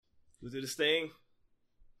We'll do this thing.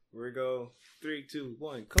 We go 3, 2,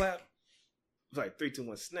 1, clap. It's like 3, 2,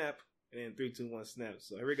 1, snap, and then 3, 2, 1, snap.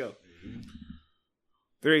 So here we go.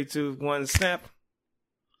 3, 2, 1, snap.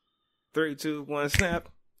 3, 2, 1, snap.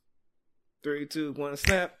 3, 2, 1,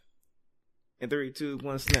 snap. And 3, 2,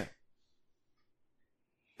 1, snap.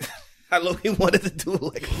 I low-key wanted to do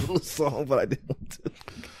like a little song, but I didn't want to.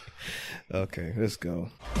 Okay, let's go.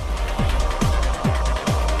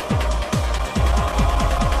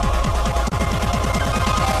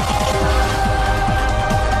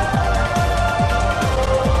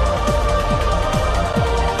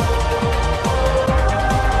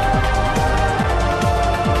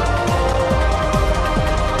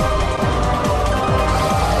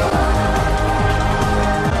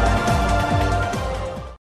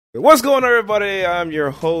 What's going on, everybody? I'm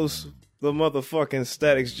your host, the motherfucking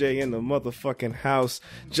Statics J in the motherfucking house.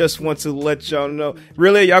 Just want to let y'all know.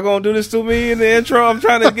 Really? Y'all gonna do this to me in the intro? I'm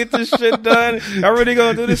trying to get this shit done. Y'all really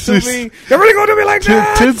gonna do this to me? Y'all really gonna do me like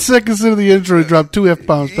that? 10 seconds into the intro, he dropped 2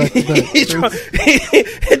 F-bombs back to back. He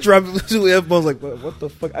dropped 2 F-bombs like, what the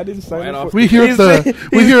fuck? I didn't sign up for We here at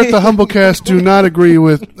the Humblecast do not agree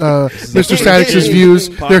with Mr. Statics' views.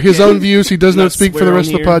 They're his own views. He does not speak for the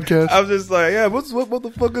rest of the podcast. I was just like, yeah, what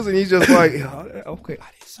motherfuckers? And he's just like, okay,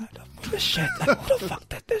 I didn't sign up for this shit. Who the fuck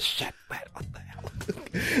did this shit, man? What the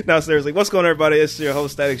hell? No, seriously, what's going on, everybody? It's your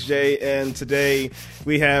host, Statics J, and today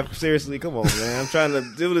we have, seriously, come on, man. I'm trying to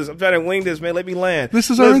do this. I'm trying to wing this, man. Let me land. This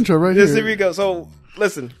is our intro right here. Here we go. So,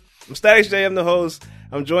 listen, I'm Statics J. I'm the host.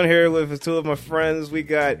 I'm joined here with 2 of my friends. We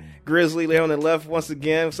got Grizzly on the left once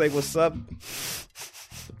again. Say what's up.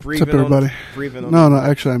 What's up, everybody? No,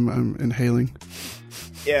 actually, I'm inhaling.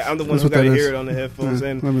 Yeah, I'm the one who got to hear it on the headphones. Yeah,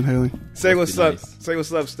 and I'm inhaling. Say what's up. Nice. Say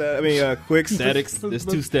what's up, Quick. Statics. There's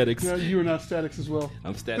 2 Statics. Yeah, you are not Statics as well.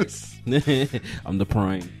 I'm Statics. I'm the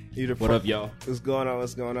Prime. What up, y'all? What's going on?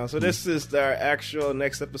 What's going on? So this is our actual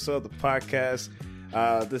next episode of the podcast.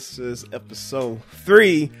 This is episode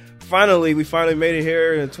 3. We finally made it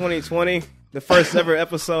here in 2020. The first ever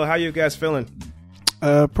episode. How you guys feeling?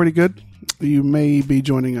 Pretty good. You may be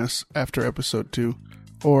joining us after episode 2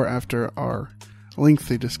 or after our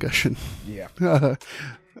lengthy discussion. Yeah. Yeah,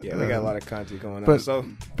 we got a lot of content going on. So,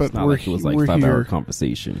 but it's not like it was like 5-hour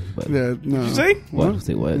conversation. But yeah, no. Did you say? What?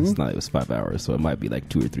 Say what? It's not. It was 5 hours, so it might be like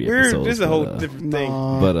 2 or 3 episodes. This is a whole different thing.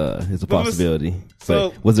 But it's a possibility.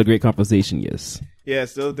 So, was it a great conversation? Yes. Yeah.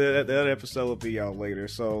 So the other episode will be out later.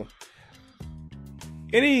 So,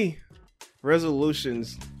 any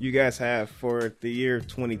resolutions you guys have for the year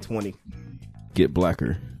 2020? Get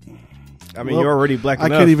blacker. I mean, you're already black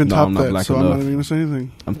enough. I can't even top I'm not that, black so enough. I'm not even going to say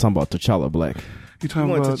anything. I'm talking about T'Challa black. You talking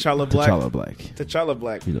want about T'Challa black? T'Challa black. T'Challa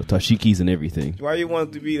black. You know, Tashikis and everything. Why you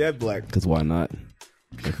want to be that black? Because why not?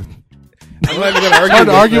 I'm not even going to argue. Hard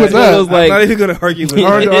to argue with that. I'm not even going to argue with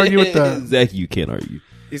Hard that. to argue with that. Exactly, you can't argue.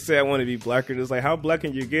 He said I want to be blacker. It's like, how black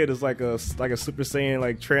can you get? It's like a Super Saiyan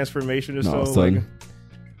like transformation or No, so. son.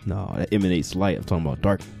 No, that emanates light. I'm talking about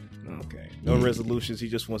dark. Okay. No resolutions. He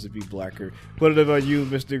just wants to be blacker. What about you,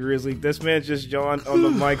 Mr. Grizzly? This man just yawned on the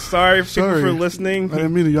mic. Sorry people for listening. I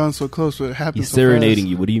didn't mean to yawn so close, but it happened He's so serenading fast.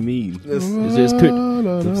 you. What do you mean? Listen. It's just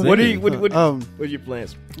What are your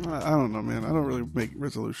plans? I don't know, man. I don't really make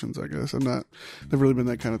resolutions, I guess. Never really been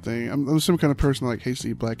that kind of thing. I'm some kind of person that like hates to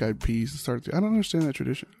eat black-eyed peas and start. I don't understand that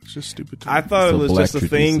tradition. It's just stupid to me. I thought It's it a was black just a thing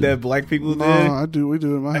tradition. that black people did. No, I do. We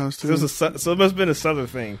do it in my house, too. So it must have been a southern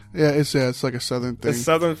thing. Yeah, it's like a southern thing. A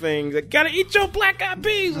southern thing. Like, gotta eat your black-eyed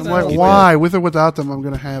peas. I'm like, why? With or without them, I'm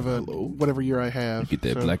going to have whatever year I have. Get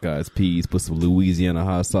that So- black eyes peas, put some Louisiana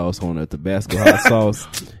hot sauce on it, Tabasco hot sauce.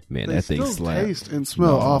 Man, They that thing still slap. taste and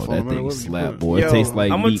smell awful, That no matter thing what you slap, put. boy. Yo, It tastes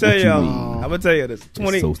like I'm gonna meat. tell What you y'all. mean? I'm gonna tell you this.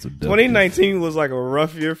 so seductive. 2019 was like a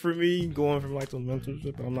rough year for me, going from like to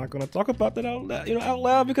mentorship. I'm not gonna talk about that out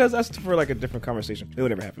loud because that's for like a different conversation. It would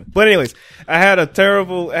never happen. But anyways, I had a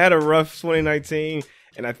rough 2019,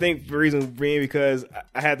 and I think the reason being because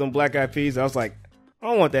I had them black-eyed peas. I was like, I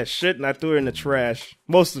don't want that shit, and I threw it in the trash,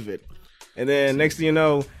 most of it. And then next thing you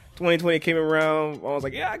know, 2020 came around. I was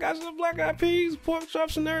like, yeah, I got some black-eyed peas, pork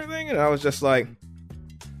chops, and everything. And I was just like,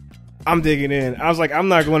 I'm digging in. I was like, I'm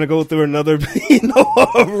not going to go through another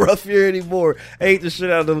rough year anymore. I ate the shit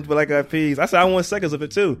out of them black-eyed peas. I said I want seconds of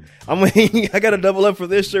it too. I got to double up for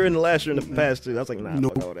this year and the last year and the past too. I was like, nah,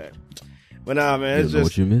 fuck all that. But nah, man, it's You know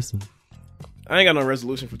just what you're missing. I ain't got no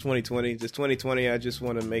resolution for 2020. Just 2020, I just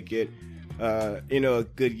want to make it, a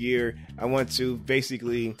good year. I want to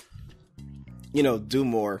basically, do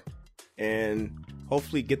more and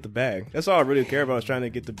hopefully get the bag. That's all I really care about is trying to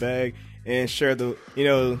get the bag and share the,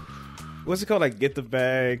 what's it called? Like get the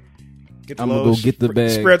bag, get the I'm gonna load, go get the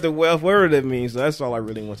bag. spread the wealth, whatever that means. So that's all I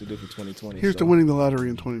really want to do for 2020. Here's to winning the lottery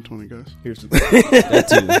in 2020, guys. Here's to That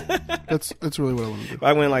too. That's really what I want to do. if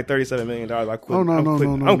I win like $37 million, I quit. Oh no, I'm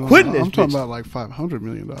quitting this. I'm talking bitch. about like $500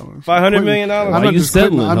 million. $500 million. I'm Why not are you just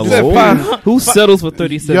quitting, settling? I'm Hello? just Who settles for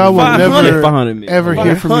 37? Y'all will 500. never 500 million. ever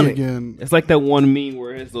hear from me 500. again. It's like that one meme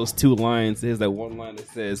where it has those two lines. There's that one line that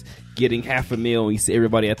says getting $500,000. You see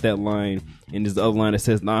everybody at that line, and there's the other line that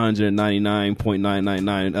says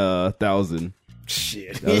 999.999 thousand.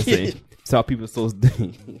 Shit. That's what I'm saying. That's how people so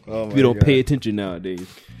Oh my we don't God. pay attention nowadays.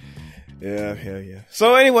 Yeah.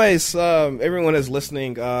 So, anyways, everyone that's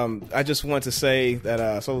listening, I just want to say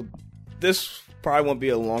that so this probably won't be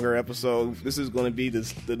a longer episode. This is going to be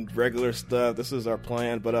the regular stuff. This is our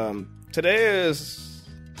plan, but today is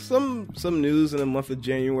some news in the month of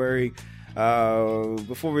January.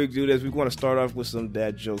 Before we do this, we want to start off with some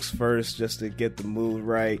dad jokes first, just to get the mood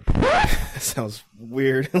right. That sounds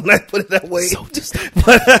weird when I put it that way.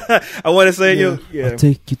 But I want to say, I'll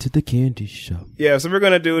take you to the candy shop. Yeah, so we're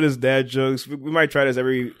gonna do this dad jokes. We might try this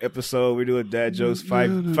every episode. We do a dad jokes,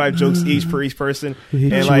 five jokes each per each person,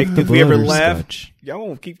 and like if we ever laugh, y'all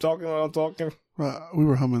won't keep talking while I'm talking. We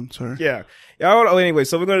were humming. Sorry. Yeah. Anyway,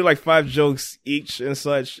 so we're gonna do like 5 jokes each and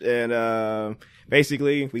such, and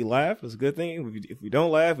basically, if we laugh, it's a good thing. If we don't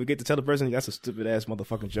laugh, we get to tell the person that's a stupid ass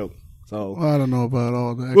motherfucking joke. So Well, I don't know about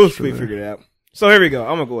all that. we'll figure it out. So here we go.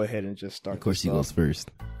 I'm gonna go ahead and just start. Of course, he this goes off. first.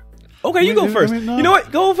 Okay, you go first. no. You know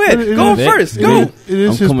what? Go ahead. It- Go it- first. it- Go. It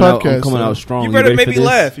is his I'm podcast. coming so out strong. You better ready make for me this?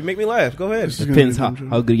 laugh. You make me laugh. Go ahead. This is Depends gonna be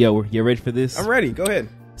how good you ready for this? I'm ready. Go ahead.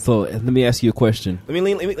 So let me ask you a question. Let me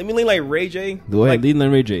lean like Ray J. Go ahead, Like,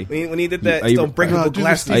 lead Ray J. when he did that Are you- unbreakable No, do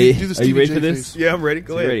glass. the Are you- Stevie- do the are you Stevie ready J for this? face. Yeah, I'm ready.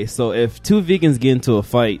 Go You ahead. ready? So if 2 vegans get into a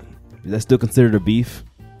fight, is that still considered a beef?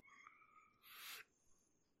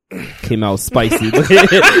 Came out spicy.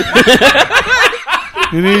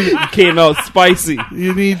 Came out spicy.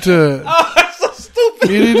 You need to. Oh, that's so stupid.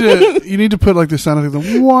 You need to put like the sound of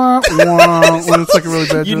the wah wah when it's like a really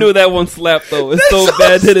bad. You joke. know that one slap though. It's so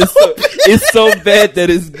bad that it's so bad that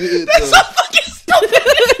it's good. Though.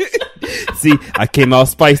 See, I came out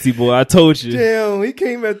spicy, boy. I told you. Damn, he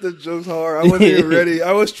came at the jokes hard. I wasn't even ready.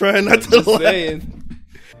 I was trying not to Just laugh. saying.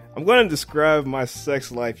 I'm going to describe my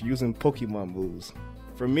sex life using Pokemon moves.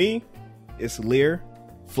 For me, it's Leer,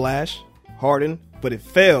 Flash, Harden, but it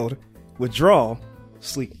failed. Withdraw,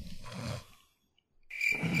 sleep.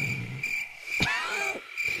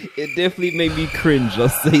 It definitely made me cringe. I'll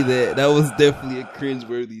say that. That was definitely a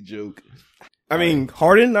cringe-worthy joke. I mean,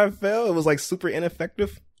 Harden, I failed. It was like super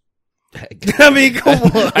ineffective. I mean, come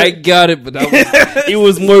on. I got it, but it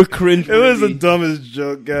was more cringe. It was the dumbest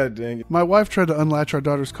joke. God dang it. My wife tried to unlatch our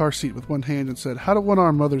daughter's car seat with one hand and said, "How do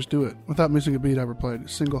one-armed mothers do it?" Without missing a beat, I replied,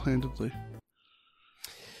 "Single-handedly."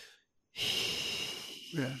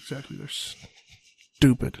 Yeah, exactly. They're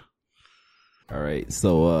stupid. All right,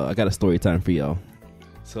 so I got a story time for y'all.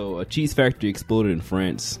 So a cheese factory exploded in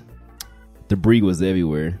France. Debris was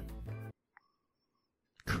everywhere.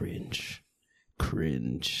 Cringe.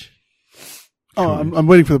 Oh, I'm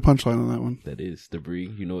waiting for the punchline on that one. That is debris.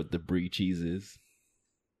 You know what debris cheese is?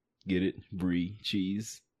 Get it? Brie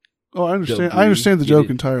cheese. Oh, I understand. Debris. I understand the Get joke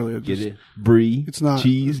it. entirely. Get it? Brie. It's not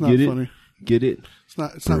cheese. It's not Get funny. it? Get it? It's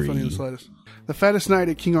not funny in the Brie. slightest. The fattest knight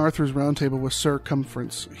at King Arthur's round table was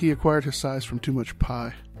Circumference. He acquired his size from too much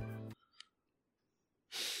pie.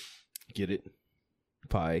 Get it?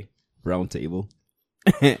 Pie. Round table.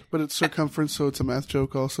 But it's circumference, so it's a math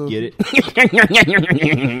joke also. Get it?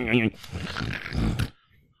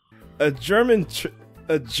 A German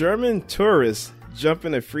tourist jumped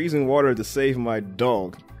in the freezing water to save my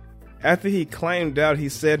dog. After he climbed out, he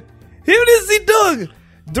said, "Here is the dog.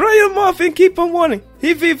 Dry him off and keep him warm.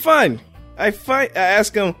 He'll be fine." I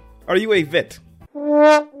asked him, "Are you a vet?"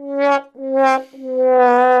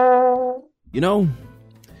 You know,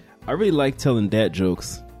 I really like telling dad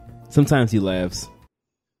jokes. Sometimes he laughs.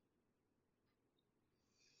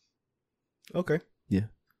 Okay. Yeah.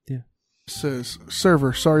 Says,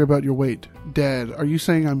 "Server, sorry about your wait. Dad, are you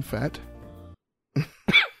saying I'm fat?"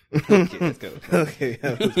 Okay, let's go. Okay.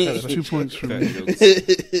 2 points for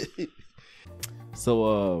me.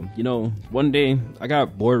 So, one day I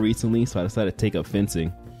got bored recently, so I decided to take up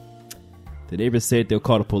fencing. The neighbors said they'll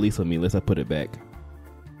call the police on me unless I put it back.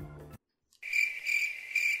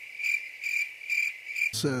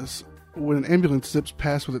 Says, when an ambulance zips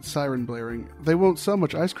past with its siren blaring, they won't sell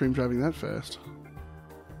much ice cream driving that fast.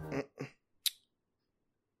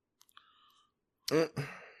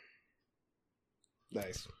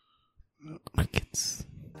 Nice. Crickets.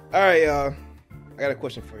 All right, y'all. I got a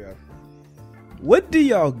question for y'all. What do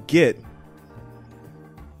y'all get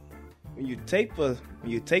when you tape a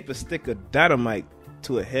when you tape a stick of dynamite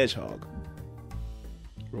to a hedgehog?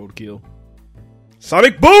 Roadkill.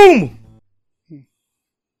 Sonic Boom!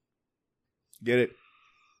 Get it?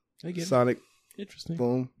 I get Sonic it. Interesting.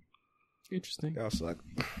 Boom. Interesting. Y'all suck.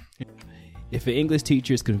 If an English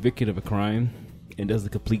teacher is convicted of a crime and doesn't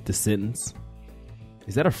complete the sentence,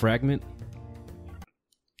 is that a fragment?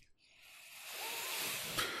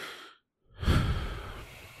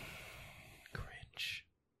 Cringe.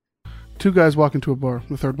 Two guys walk into a bar.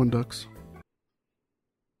 The third one ducks.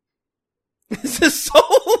 This is so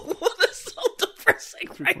depressing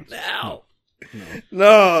right now.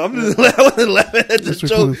 No, I'm just laughing at the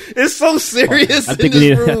joke. It's so serious. I think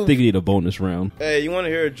we need a bonus round. Hey, you want to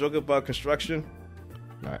hear a joke about construction?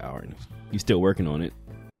 All right. You still working on it?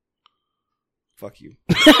 Fuck you.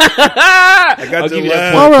 I got to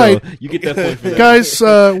laugh. All right, You get that point for that. guys.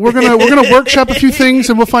 We're gonna workshop a few things,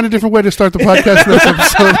 and we'll find a different way to start the podcast next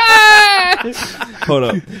episode. Hold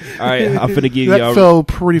up. All right, I'm finna give That y'all. fell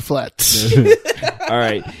pretty flat. All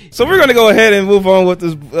right. So we're gonna go ahead and move on with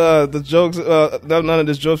this. The jokes. None of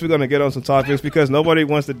this jokes. We're gonna get on some topics because nobody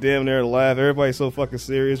wants to damn near laugh. Everybody's so fucking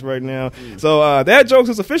serious right now. So that jokes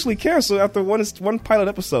is officially canceled after one pilot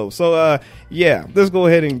episode. So yeah, let's go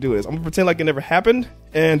ahead and do this. I'm gonna pretend like it never happened,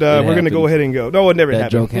 and we're gonna go ahead and go. No, it never That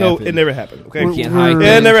happened. joke No, happened. it never happened. Okay, You can't hide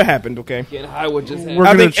yeah, it never happened. Okay. Can't hide what just happened. We're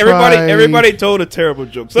I gonna think try- everybody told a terrible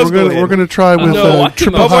joke. So let's go ahead. We're gonna try with No, I came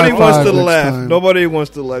triple out- high Nobody wants five to next laugh. time. Nobody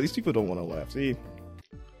wants to laugh. These people don't want to laugh. See,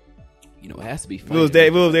 You know, it has to be if funny. it was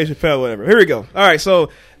Dave Chappelle, whatever. Here we go. All right,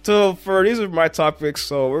 so for these are my topics.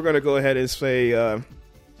 So we're gonna go ahead and say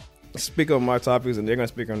speak on my topics, and they're gonna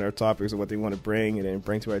speak on their topics and what they want to bring and then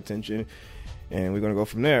bring to our attention, and we're gonna go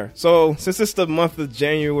from there. So since it's the month of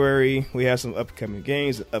January, we have some upcoming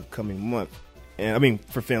games, the upcoming month, and I mean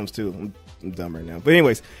for films too. I'm dumb right now, but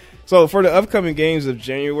anyways. So for the upcoming games of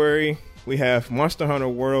January, we have Monster Hunter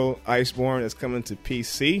World Iceborne that's coming to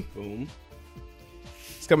PC. Boom.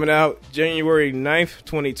 It's coming out January 9th,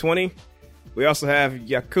 2020. We also have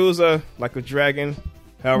Yakuza Like a Dragon.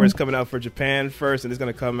 However, it's coming out for Japan first, and it's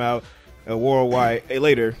going to come out worldwide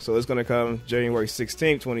later. So it's going to come January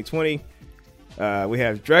 16th, 2020. We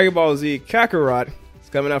have Dragon Ball Z Kakarot. It's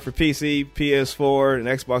coming out for PC, PS4, and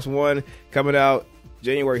Xbox One. Coming out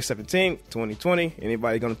January 17th, 2020.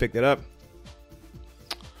 Anybody going to pick that up?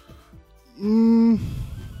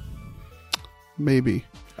 Maybe.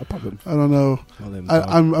 I probably. I don't know.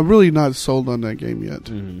 I'm really not sold on that game yet.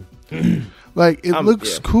 Mm-hmm. Like it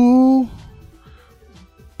looks cool,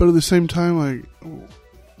 but at the same time, like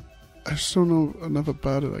I just don't know enough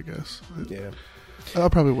about it. I guess. Yeah. I'll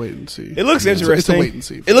probably wait and see. It looks interesting. It's a wait and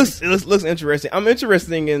see. It looks interesting. I'm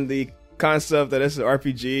interested in the concept that it's an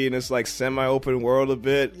RPG and it's like semi-open world a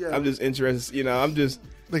bit. Yeah. I'm just interested. You know, I'm just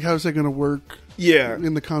Like, how is that going to work? Yeah,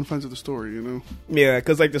 in the confines of the story, you know. Yeah,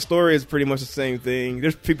 because like the story is pretty much the same thing.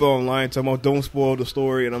 There's people online talking about don't spoil the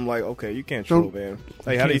story, and I'm like, okay, you can't troll, man.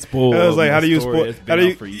 Like, how do you spoil? I was like, how do you spoil? How do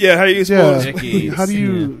you? Yeah, how do you spoil?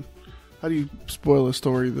 How do you spoil a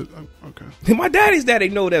story that? Okay, my daddy's daddy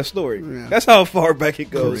know that story. Yeah. That's how far back it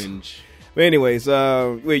goes. Cringe. But anyways,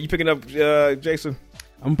 wait, you picking up Jason?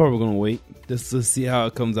 I'm probably gonna wait just to see how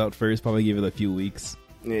it comes out first. Probably give it a few weeks.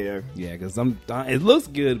 Yeah, because it looks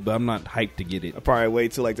good, but I'm not hyped to get it. I'll probably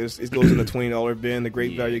wait till like this. It goes in the $20 bin, the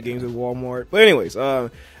great value games at Walmart. But anyways,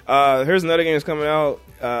 here's another game that's coming out.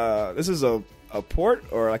 This is a port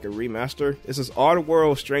or like a remaster. This is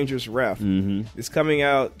Oddworld: Stranger's Wrath. Mm-hmm. It's coming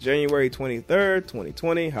out January 23rd,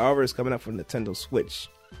 2020. However, it's coming out for Nintendo Switch.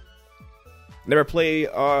 I never played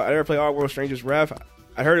Oddworld: Stranger's Wrath.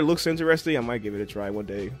 I heard it looks interesting. I might give it a try one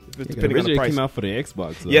day. Depending on the price. It came out for the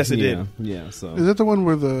Xbox. So. Yes, it did. Yeah. So is that the one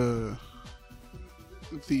where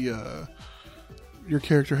your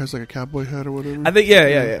character has like a cowboy hat or whatever? I think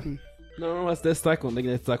yeah. No, that's Psycho.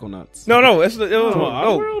 That's Psychonauts. No, no,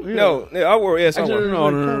 Oddworld. Oddworld. Yes, no.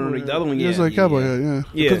 The other one, yeah, it's like cowboy hat.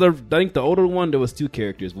 Yeah. Because I think the older one there was two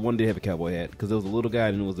characters, but one did have a cowboy hat because there was a little guy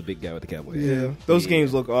and there was a big guy with a cowboy hat. Yeah, those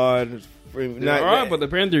games look odd. Alright, but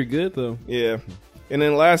apparently they're good though. Yeah. And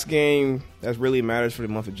then the last game that really matters for the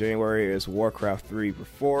month of January is Warcraft 3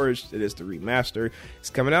 Reforged. It is the remaster. It's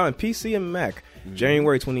coming out on PC and Mac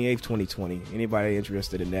January 28th, 2020. Anybody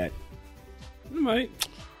interested in that? I might.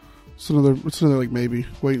 It's another like maybe.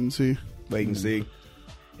 Wait and see. Wait and see.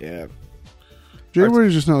 Yeah. January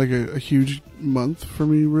is just not like a huge month for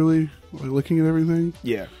me, really. Like looking at everything.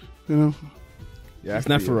 Yeah. You know? Yeah, it's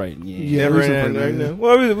not for right. Yeah, right now.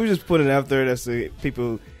 Well, we just put it out there that's the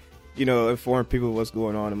people, inform people what's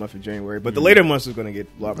going on in the month of January. But the later months is going to get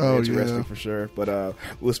a lot more interesting for sure. But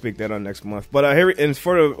we'll speak that on next month. But here, and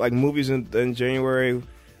for the movies in January,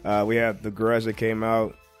 we have The Grudge that came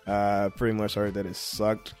out. Pretty much heard that it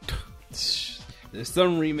sucked. There's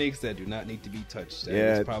some remakes that do not need to be touched.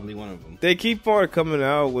 That's probably one of them. They keep on coming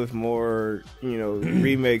out with more,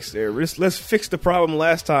 remakes there. Let's fix the problem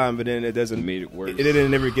last time, but then it doesn't. Made it worse. It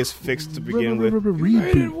never gets fixed to begin with.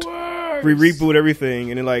 Reboot. Reboot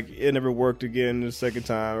everything, and then it never worked again the second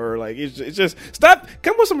time, or it's just stop.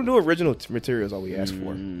 Come with some new original material is all we ask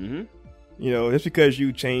for. Mm-hmm. Just because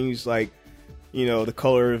you change the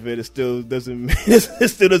color of it, it still doesn't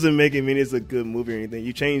make it mean it's a good movie or anything.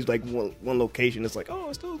 You change one location, it's it's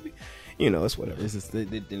still it's whatever. It's just,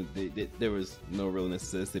 there was no real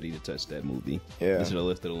necessity to touch that movie. Yeah, they should have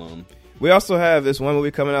left it alone. We also have this one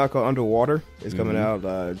movie coming out called Underwater. It's coming out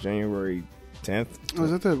January 10th. Oh,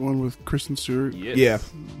 is that one with Kristen Stewart? Yes. Yeah.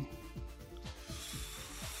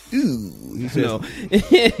 Ooh, no.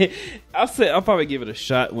 I'll probably give it a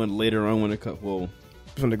shot later on when it comes. Well,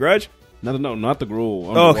 from The Grudge. No, not The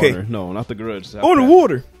Grudge. Okay. No, not The Grudge.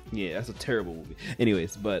 Underwater. Yeah, that's a terrible movie.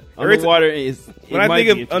 Anyways, but Underwater is. When I think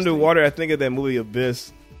of Underwater, I think of that movie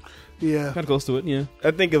Abyss. Yeah, kind of close to it. Yeah,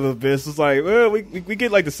 I think of Abyss. It's we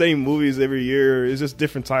get the same movies every year. It's just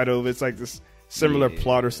different title. It's this similar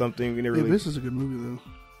plot or something. We never really. Abyss is a good movie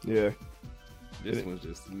though. Yeah, this one's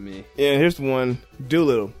just meh. Yeah, here's one.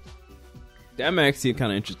 Doolittle. I'm actually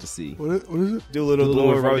kind of interested to see. What is it? Doolittle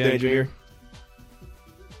with Robert Downey Jr.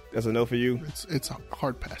 That's a no for you. It's a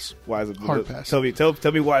hard pass. Why is it hard pass? Tell me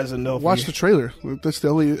why it's a no. Watch the trailer. That's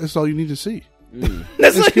all you need to see. Mm.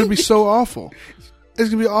 It's gonna be so awful. It's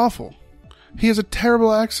gonna be awful. He has a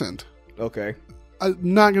terrible accent. Okay. I'm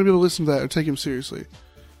not gonna be able to listen to that or take him seriously.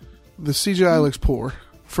 The CGI looks poor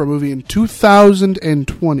for a movie in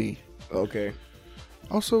 2020. Okay.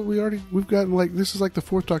 Also, we've gotten this is the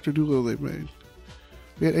fourth Dr. Dolittle they've made.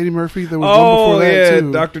 We had Eddie Murphy. There was one before that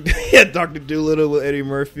too. Dr. Dolittle with Eddie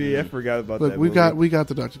Murphy. I forgot about that. Look, we got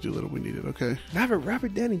the Dr. Dolittle we needed. Okay.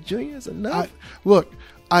 Robert Downey Jr. is enough.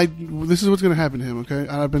 This is what's going to happen to him. Okay,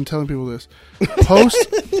 and I've been telling people this.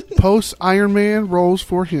 Post Iron Man roles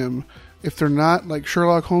for him. If they're not like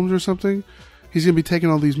Sherlock Holmes or something, he's going to be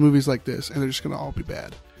taking all these movies like this, and they're just going to all be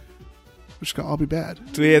bad. They're just going to all be bad.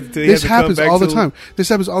 This happens all the time. This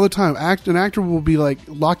happens all the time. An actor will be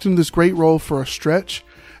locked into this great role for a stretch,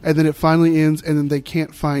 and then it finally ends, and then they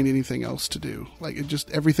can't find anything else to do.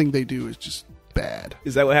 Everything they do is just bad.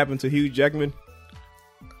 Is that what happened to Hugh Jackman?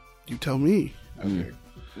 You tell me. Okay.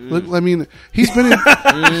 Look, I mean, he's been in.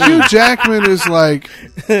 Hugh Jackman is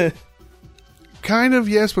kind of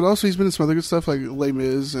yes, but also he's been in some other good stuff like Les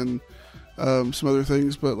Mis and some other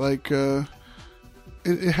things. But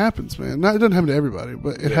it happens, man. It doesn't happen to everybody,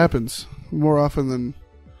 but it happens more often than.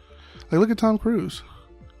 Look at Tom Cruise.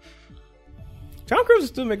 Tom Cruise is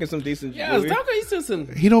still making some decent. Yeah, Tom Cruise still some.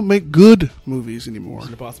 He don't make good movies anymore.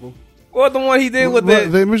 Mission Impossible. What the one he did with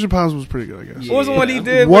the Mission Impossible was pretty good, I guess. What was the one he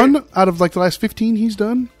did? One out of the last 15 he's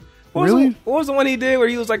done. Really? What was the one he did where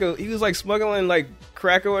he was smuggling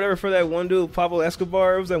crack or whatever for that one dude, Pablo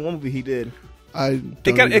Escobar? It was that one movie he did.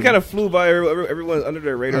 It kind of flew by everyone under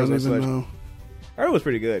their radars. I don't even know. I heard it was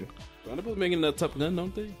pretty good. They're making that Top Gun,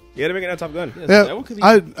 don't they? Yeah, they're making that Top Gun.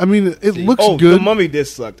 I mean, it looks good. The Mummy did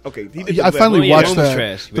suck. Okay, I finally watched that.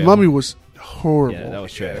 Trash. The Mummy was horrible. Yeah, that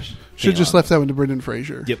was trash. Should have just left that one to Brendan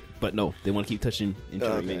Fraser. Yep, but no, they want to keep touching into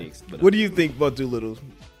remakes. What do you think about Doolittle?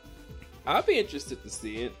 I'd be interested to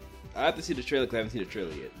see it. I have to see the trailer because I haven't seen the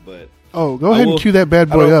trailer yet. But go ahead and cue that bad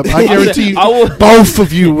boy up. I guarantee both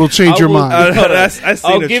of you will change your mind.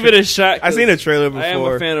 I'll give it a shot. I've seen a trailer before. I am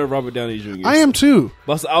a fan of Robert Downey Jr. I am too.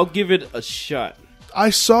 But I'll give it a shot. I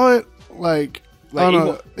saw it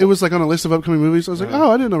it was on a list of upcoming movies. I was like,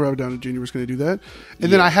 I didn't know Robert Downey Jr. was going to do that.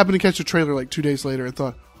 And then I happened to catch the trailer 2 days later and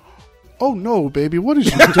thought, oh no, baby, what is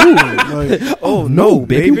you doing? Oh no,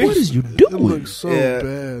 baby, what is you doing? It looks so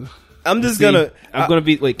bad. I'm just gonna. I'm gonna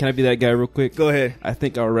be. Wait, can I be that guy real quick? Go ahead. I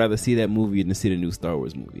think I would rather see that movie than see the new Star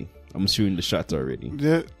Wars movie. I'm shooting the shots already.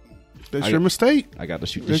 Yeah, that's your mistake. I got to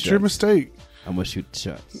shoot the That's shots. your mistake. I'm gonna shoot the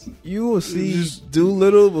shots. You will see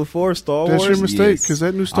Doolittle before Star Wars. That's your mistake because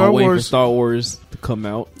that new Star I'm waiting for Wars. Star Wars to come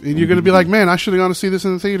out, and you're gonna be like, man, I should have gone to see this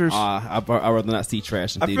in the theaters. I'd rather not see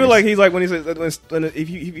trash in I theaters. feel like he's like when he says if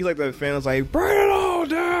you like the fans burn it all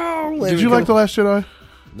down. Did you like The Last Jedi?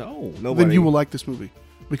 No, nobody. Then you will like this movie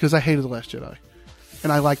because I hated The Last Jedi.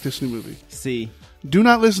 And I like this new movie. See, do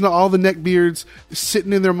not listen to all the neckbeards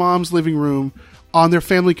sitting in their mom's living room on their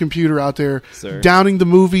family computer out there downing the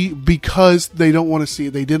movie because they don't want to see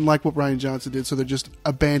it. They didn't like what Rian Johnson did, so they're just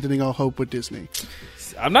abandoning all hope with Disney.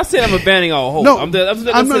 I'm not saying I'm abandoning all hope. No, I'm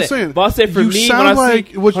not saying. But I said for you me, sound when I like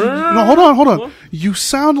see, what you, no, hold on. You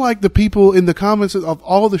sound like the people in the comments of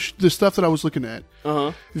all the stuff that I was looking at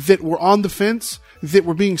that were on the fence, that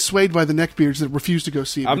were being swayed by the neckbeards that refused to go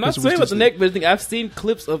see it. I'm not because it was saying about the Disney. neckbeard thing. I've seen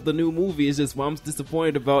clips of the new movie. It's just what I'm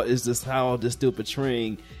disappointed about is just how they're still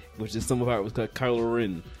portraying, which is some of how it was called Kylo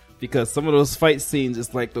Ren. Because some of those fight scenes,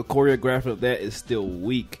 it's like the choreography of that is still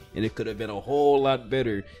weak, and it could have been a whole lot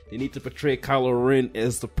better. They need to portray Kylo Ren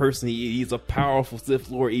as the person he's a powerful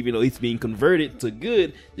Sith Lord, even though he's being converted to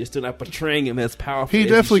good. They're still not portraying him as powerful. He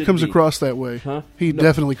as definitely should comes be. across that way. Huh? He No,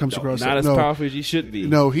 definitely comes no, across not that as no. powerful as he should be.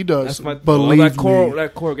 No, he does. That's my Believe that me.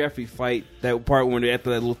 choreography fight. That part when they're after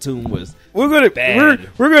that little tomb was We're gonna Bad.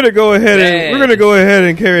 we're gonna go ahead and Bad. we're gonna go ahead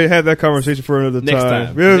and have that conversation for another Next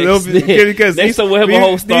time. time. Yeah, Next- because next time we'll have a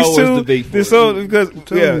whole Star Wars debate for it.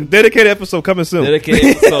 Because dedicated episode coming soon.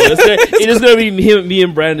 dedicated. So it's just gonna be me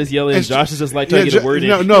and Brandon just yelling. And It's- Josh is just like trying to get a word in.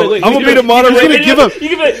 no, He's no, like, I'm gonna be the moderator. He's gonna Give up. He's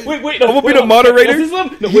gonna be like, wait. No, I'm gonna be wait, the no. moderator. Is this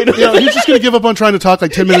something? No, wait. No. Yeah, he's just going to give up on trying to talk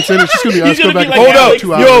like 10 minutes in. It's just going to be us He's go gonna back be and like forth Hold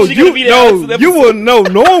for up, 2 hours. She gonna be the Alex of the you will know.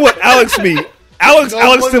 No one will Alex me. Alex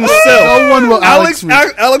himself. No one will Alex me.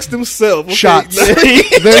 Alex himself. Okay? Shots.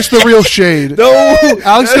 There's the real shade. No,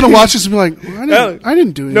 Alex going to watch this and be like, well, I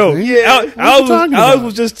didn't do anything. No, What are you talking Alex about?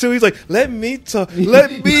 was just too. He's like, let me talk. Let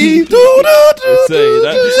me do.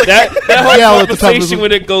 That whole Yell at the top of conversation the-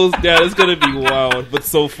 when it goes down, it's gonna be wild, but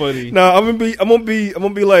so funny. No, I'm gonna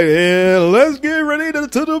be like, yeah, let's get ready to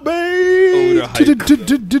debate. Oh,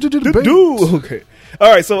 the hype. Do okay. All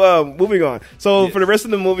right, so moving on. So for the rest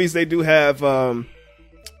of the movies, they do have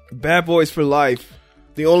Bad Boys for Life.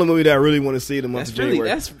 The only movie that I really want to see in the month of January.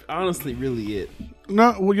 That's honestly really it.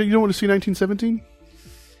 No, well, you don't want to see 1917?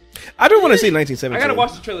 I don't want to see 1917. I gotta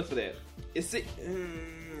watch the trailer for that. It's it.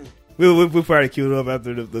 We'll probably queue it up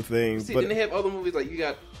after the thing, See, but then they have other movies like you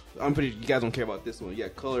got. I'm pretty. You guys don't care about this one. You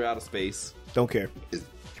got Color Out of Space. don't care.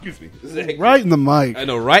 Excuse me. This is a heck- Right in the mic. I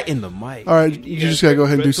know, right in the mic. All right, you just gotta go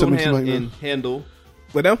ahead and do something like that. and handle.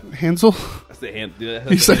 What now? Hansel? That's the hand.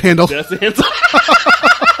 You said handle. That's the handle.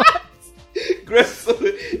 Gretel.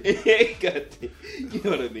 You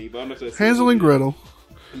know what I mean? But I'm not sure. Hansel and Gretel.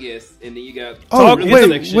 Yes, and then you got. Oh,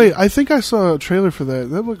 Rhythm section. wait, I think I saw a trailer for that.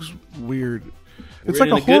 That looks weird. It's Weird like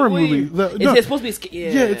in a a good horror way? movie. It's supposed to be.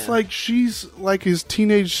 Yeah, it's like she's like his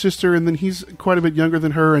teenage sister, and then he's quite a bit younger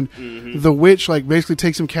than her, and Mm-hmm. the witch like basically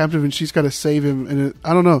takes him captive, and she's got to save him. And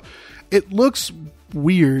I don't know, it looks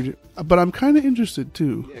weird, but I'm kind of interested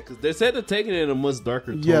too. Yeah, because they said they're taking it in a much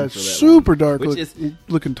darker tone. Yeah, for that super one, dark which is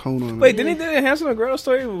looking tone on Wait, it. didn't they do a Hansel and Gretel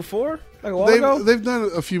story before? Like a while ago? They've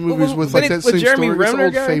done a few movies Well, with but like it- that with same Jeremy story. It's Renner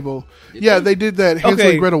old guy? fable. Yeah, they did that Hansel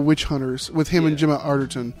Okay. and Gretel Witch Hunters with him and Gemma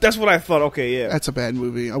Arterton. That's what I thought. Okay, yeah. That's a bad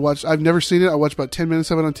movie. I've never seen it. I watched about 10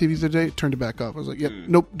 minutes of it on TV the other day. Turned it back off. I was like, yep,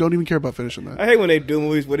 nope, don't even care about finishing that. I hate when they do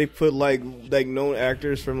movies where they put like known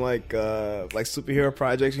actors from like superhero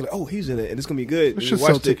projects. You're like, oh, he's in it, and it's gonna be good. It And should you watch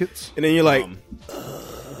sell it, tickets. and then you're like,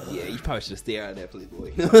 Yeah, you probably should stay out of that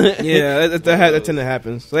Playboy. yeah, that tend to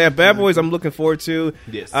happen. So yeah, Bad Boys, I'm looking forward to.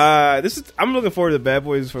 Yes. I'm looking forward to Bad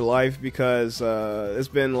Boys for Life because it's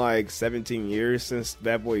been like 17 years since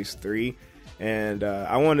Bad Boys 3, and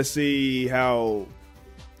I want to see how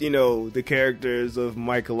the characters of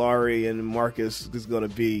Mike Lowry and Marcus is gonna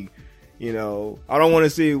be. I don't want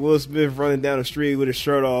to see Will Smith running down the street with his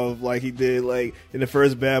shirt off like he did like in the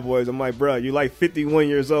first Bad Boys. I'm like, bro, you're like 51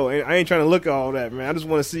 years old. And I ain't trying to look at all that, man. I just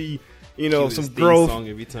want to see, some growth.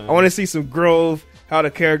 I want to see some growth, how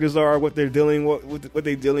the characters are, what they're dealing with, what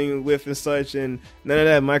they're dealing with and such, and none of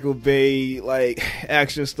that Michael Bay like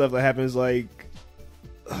action stuff that happens like.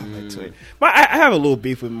 I have a little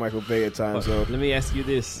beef with Michael Bay at times. So Let me ask you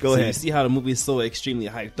this. Go ahead. You see how the movie is so extremely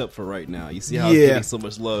hyped up for right now. You see how it's Yeah. getting so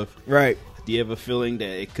much love. right. Do you have a feeling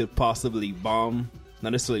that it could possibly bomb?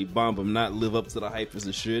 Not necessarily bomb, but not live up to the hype as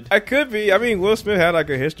it should? I could be. I mean, Will Smith had like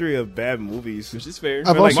a history of bad movies. Which is fair.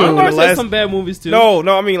 I've Like, also- Martin the had last- some bad movies too. No,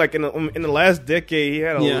 I mean like in the last decade, he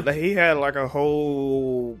had Yeah. he had like a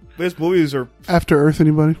whole. His movies are After Earth,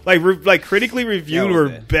 anybody? like critically reviewed was were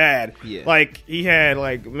bad. bad. Yeah. Like he had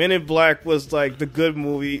like Men in Black was like the good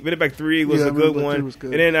movie. Men in Black 3 was Yeah, a Men in good Black 3 one. was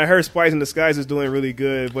good. And then I heard Spies in Disguise is doing really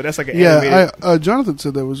good, but that's like an animated. Yeah, Jonathan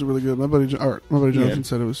said that was really good. My buddy Jonathan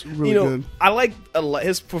said it was really good. I like a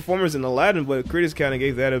his performance in Aladdin, but critics kind of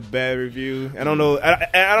gave that a bad review. I don't know.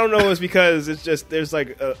 I don't know. It's because it's just there's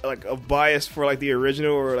like a bias for like the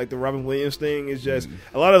original or like the Robin Williams thing. It's just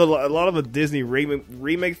a lot of the Disney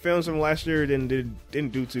remake films from last year didn't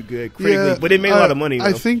do too good critically, but it made a lot of money.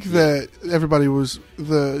 I think that everybody was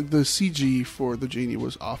the CG for the genie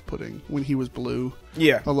was off-putting when he was blue.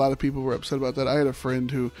 Yeah, a lot of people were upset about that. I had a friend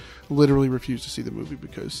who literally refused to see the movie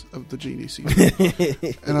because of the genie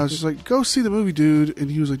CG, and I was just like, "Go see the movie, dude." And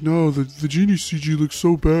he was like, "No, the genie CG looks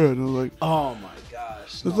so bad." And I was like, "Oh my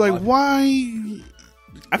gosh!" It's like, why?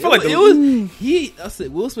 I feel like it was he. I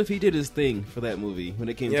said Will Smith. He did his thing for that movie when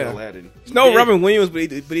it came to Aladdin. No, Robin Williams, but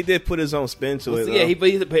he did put his own spin to it. Yeah,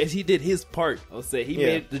 he did his part. I'll say he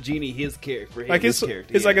made the genie his character. Like his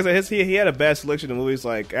character. It's like I said, he had a bad selection of movies.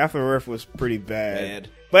 Like After Earth was pretty bad.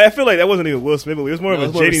 But I feel like that wasn't even Will Smith movie. It was more of a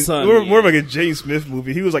more of like a Jaden Smith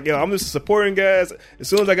movie. He was like, I'm just supporting guys. As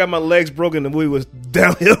soon as I got my legs broken, the movie was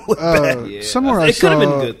downhill. Somewhere I saw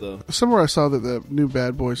that the new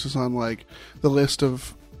Bad Boys is on like the list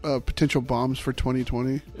of potential bombs for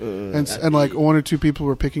 2020, and like one or two people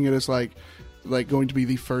were picking it as like going to be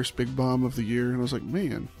the first big bomb of the year, and I was like,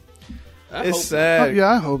 man. It's sad.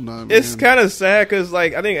 I hope not. Man. It's kind of sad because,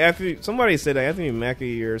 like, I think after somebody said that, Anthony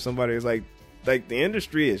Mackie or somebody was like the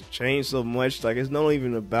industry has changed so much. Like, it's not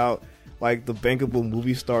even about like the bankable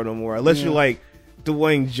movie star no more. Unless you're like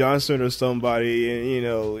Dwayne Johnson or somebody,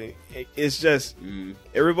 and it's just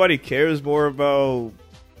everybody cares more about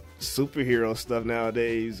superhero stuff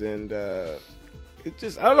nowadays, and it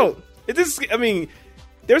just I don't know. It just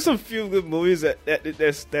there's some few good movies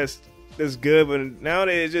that's good, but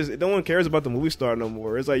nowadays no one cares about the movie star no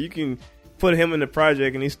more. It's like you can put him in the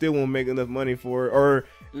project and he still won't make enough money for it. Or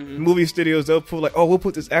movie studios, they'll put like, we'll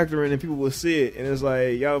put this actor in and people will see it, and it's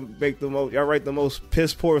like y'all write the most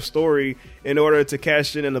piss poor story in order to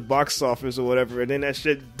cash in the box office or whatever, and then that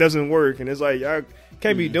shit doesn't work, and it's like y'all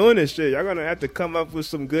can't be doing this shit. Y'all gonna have to come up with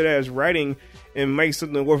some good ass writing and make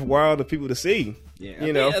something worthwhile for people to see.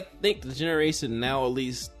 Yeah, I think the generation now, at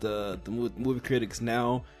least the movie critics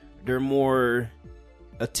now, they're more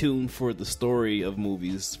attuned for the story of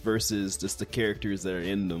movies versus just the characters that are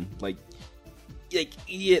in them. Like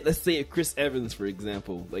let's say Chris Evans, for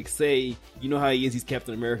example. Like, say, you know how he is, he's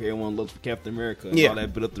Captain America, everyone loves Captain America. And all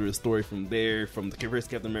that built up through the story from there, from the first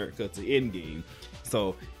Captain America to Endgame.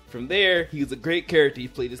 So, from there, he was a great character. He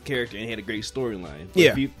played his character and he had a great storyline.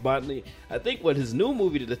 I think his new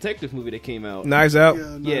movie, the detective movie that came out, Knives Out.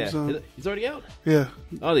 It's already out. Yeah.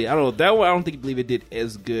 Oh, I don't know that one. I don't believe it did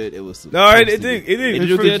as good. It was no, it did.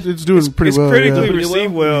 It's doing pretty well. It's critically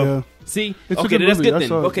received well. Yeah. See, it's okay, that's good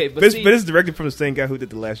then. Okay, but it's directed from the same guy who did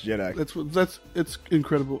The Last Jedi. It's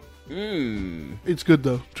incredible. It's good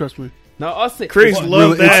though. Trust me. Now I'll say critics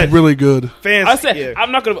love that. It's really good. Fans, I said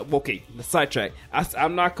I'm not gonna. Okay, sidetrack.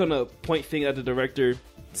 I'm not gonna point finger at the director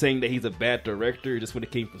saying that he's a bad director. Just when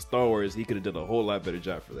it came to Star Wars, he could have done a whole lot better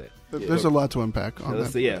job for that. There's a lot to unpack on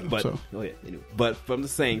that. Anyway. But I'm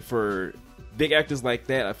just saying, for big actors like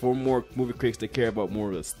that, for more movie critics that care about more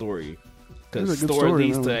of the story, because story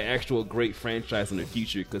leads to an actual great franchise in the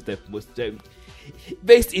future. Because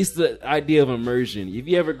basically, it's the idea of immersion. If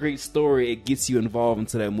you have a great story, it gets you involved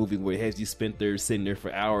into that movie where it has you sitting there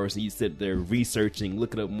for hours and you sit there researching,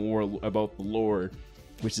 looking up more about the lore,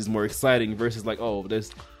 which is more exciting versus like,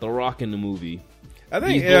 there's The Rock in the movie. I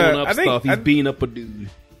think he's blowing up stuff. He's beating up a dude.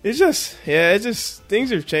 It's just things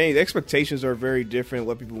have changed. Expectations are very different.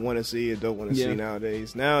 What people want to see and don't want to see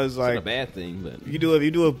nowadays. Now it's like not a bad thing, but you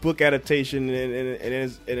do a book adaptation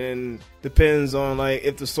and then depends on like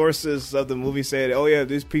if the sources of the movie said,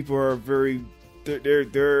 these people are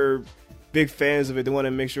they're big fans of it. They want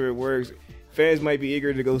to make sure it works. Fans might be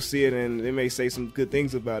eager to go see it, and they may say some good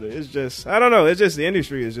things about it. It's just I don't know. It's just the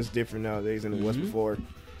industry is just different nowadays than it was before.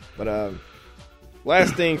 But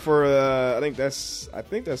last thing for I think that's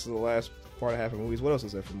the last part I have for movies. What else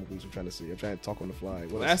is there for movies I'm trying to see? I'm trying to talk on the fly.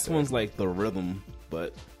 Last one's like The Rhythm,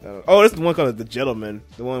 but that's the one called The Gentleman,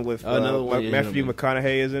 the one with Matthew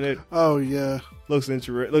McConaughey is in it. Oh yeah, looks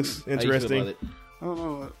interesting. I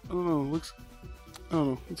don't know.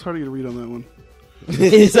 It's hard to get a read on that one.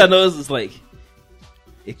 I know it's just like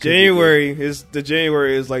January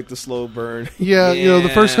is like the slow burn. Yeah,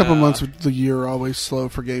 the first couple months of the year are always slow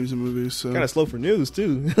for games and movies. So kind of slow for news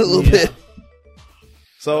too, a little bit.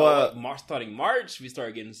 So starting March, we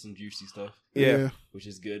start getting some juicy stuff. Yeah, which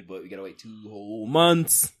is good, but we gotta wait 2 whole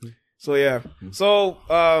months. So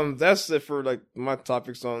that's it for like my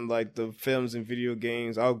topics on like the films and video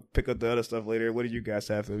games. I'll pick up the other stuff later. What do you guys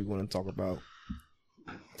have that we want to talk about?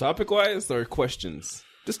 Topic wise or questions?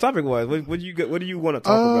 Just topic wise, what do you want to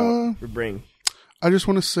talk about? Or bring? I just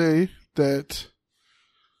want to say that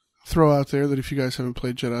throw out there that if you guys haven't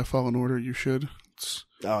played Jedi Fallen Order, you should. It's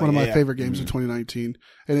one of my favorite games of 2019,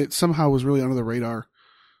 and it somehow was really under the radar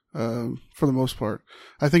for the most part.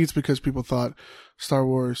 I think it's because people thought Star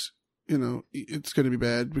Wars, it's going to be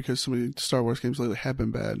bad because so many Star Wars games lately have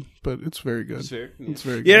been bad, but it's very good. It's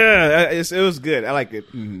very good. Yeah, it was good. I liked it.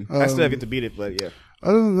 I still have yet to beat it, but yeah.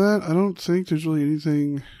 Other than that, I don't think there's really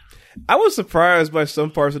anything. I was surprised by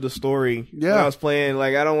some parts of the story when Yeah. I was playing.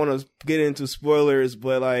 Like, I don't want to get into spoilers,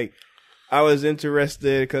 but like, I was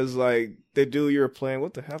interested because like the dude you were playing,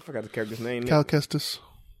 what the hell? I forgot the character's name. Cal Kestis.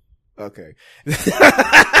 Okay.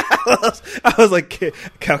 I was like,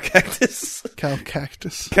 Cal Cactus. Cal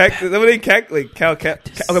Cactus. Cactus. I mean, Cal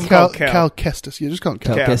Cactus. Cal Kestis. Yeah, just call him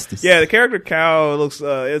Cal. Cal Kestis. Yeah, the character Cal looks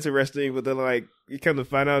interesting, but then like you come to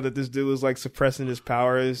find out that this dude was like suppressing his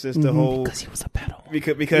powers. Just the whole Because he was a pedo.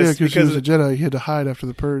 because he was a Jedi. He had to hide after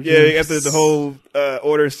the purge. yeah, after the whole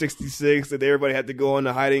Order 66 that everybody had to go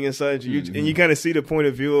into hiding and such, and you kind of see the point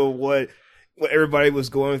of view of what everybody was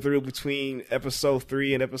going through between episode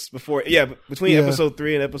 3 and episode 4. Yeah, between episode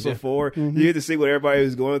 3 and episode 4, you get to see what everybody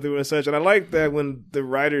was going through and such. And I like that when the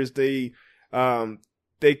writers they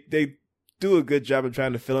do a good job of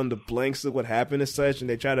trying to fill in the blanks of what happened and such, and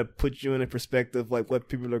they try to put you in a perspective like what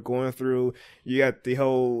people are going through. You got the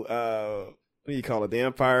whole what do you call it? The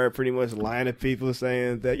Empire pretty much lying to people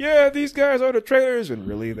saying that, these guys are the traitors, and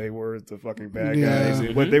really they were the fucking bad guys.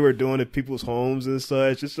 And what they were doing to people's homes and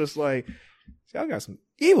such. It's just like, y'all got some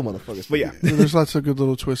evil motherfuckers. But yeah. There's lots of good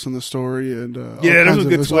little twists in the story, and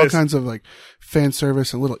there's all kinds of like fan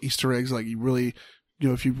service and little Easter eggs. Like you really,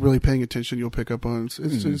 if you're really paying attention, you'll pick up on.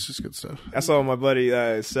 It's just good stuff. I saw my buddy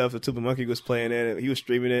Seth, the Tuba Monkey, was playing it. He was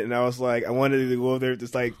streaming it, and I was like, I wanted to go over there,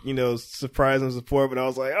 just like surprise and support, but I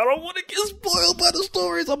was like, I don't want to get spoiled by the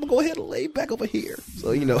stories. I'm gonna go ahead and lay back over here.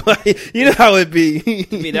 So you know how it be.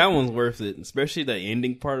 I mean, that one's worth it, especially the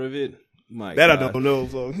ending part of it. My that God. I don't know,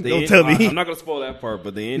 so don't tell me. I'm not gonna spoil that part,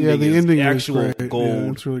 but the ending is ending actual is great. gold.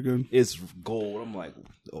 Yeah, it's really good. It's gold. I'm like,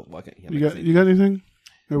 I can't. You got anything?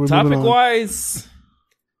 Topic wise,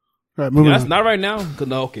 all right, moving that's on. not right now.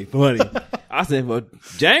 Okay, funny. I said, but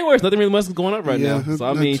January's nothing really much is going up right now. So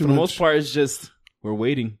I mean, for the most part, it's just we're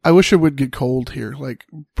waiting. I wish it would get cold here, like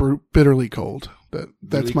bitterly cold.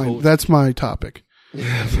 That's my topic.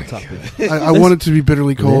 I want it to be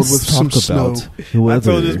bitterly cold with some snow. I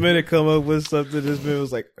told this man to come up with something. This man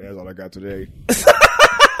was like, "That's all I got today."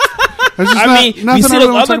 We see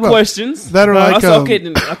the other questions that are like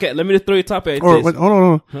okay. Let me just throw your topic. Hold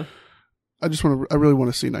on. Huh? I really want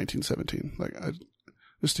to see 1917.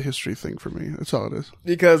 Just a history thing for me. That's all it is.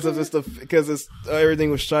 Because it's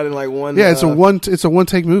everything was shot in like one. Yeah, it's a one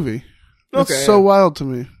take movie. Okay, it's so wild to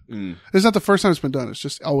me. It's not the first time it's been done. It's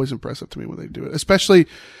just always impressive to me when they do it, especially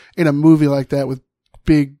in a movie like that with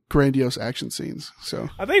big, grandiose action scenes. So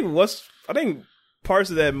I think parts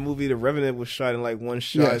of that movie, The Revenant, was shot in like one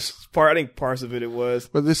shot. Yes. I think parts of it was.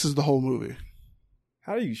 But this is the whole movie.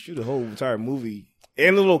 How do you shoot a whole entire movie?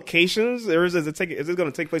 And the locations? Is it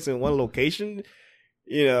going to take place in one location?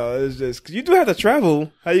 It's just because you do have to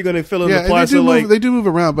travel. How are you going to fill in the plot? They do move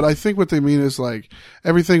around, but I think what they mean is like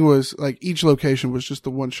everything was like each location was just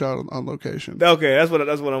the one shot on location. Okay, that's what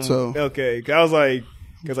I'm. So, okay, I was like,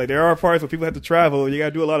 because like there are parts where people have to travel. You got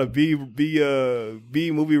to do a lot of B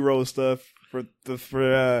movie roll stuff for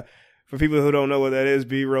people who don't know what that is.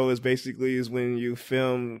 B roll is when you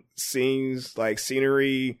film scenes like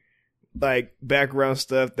scenery, like background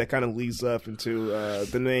stuff that kind of leads up into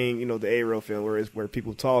the main, the A-roll film where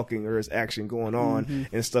people talking or is action going on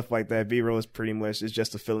and stuff like that. B-roll is pretty much is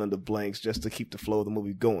just to fill in the blanks, just to keep the flow of the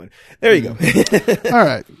movie going. There you go. All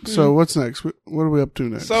right. So what's next? What are we up to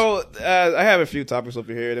next? So I have a few topics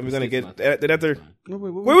over here. Then we're gonna get after.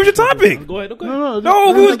 Where was your topic? Go ahead.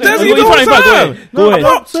 No, we was Desi Go the whole ahead. time. Go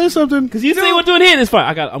ahead. Say something. Because you say we're doing here, it's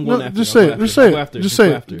fine. I'm going after. Just say it. Just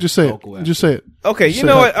say it. Okay, you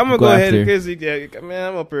know what? I'm gonna go ahead after. because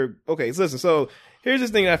I'm up here. Okay, so listen. So here's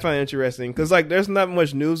this thing that I find interesting because like there's not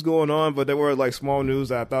much news going on, but there were like small news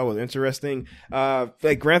that I thought was interesting.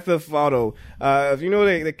 Like Grand Theft Auto. If you know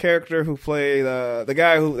the character who played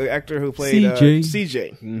the actor who played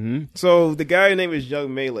CJ. Mm-hmm. So the guy's name is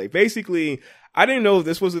Young Melee. Basically, I didn't know if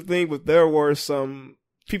this was a thing, but there were some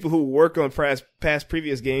people who work on past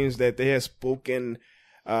previous games that they had spoken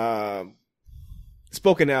out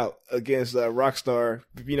against Rockstar,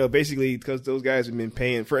 basically because those guys have been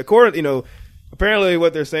paying for apparently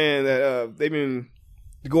what they're saying that they've been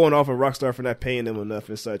going off of Rockstar for not paying them enough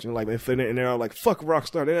and such, and and they're all like, fuck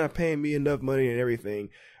Rockstar, they're not paying me enough money and everything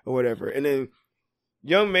or whatever. And then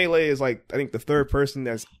Young Melee is like, I think the third person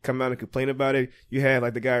that's come out and complained about it. You had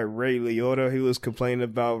like the guy Ray Liotta, who was complaining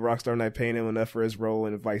about Rockstar not paying him enough for his role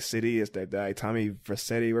in Vice City. It's that guy Tommy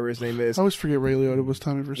Vercetti, whatever his name is. I always forget Ray Liotta was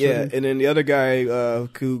Tommy Vercetti. Yeah, and then the other guy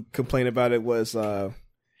who complained about it was the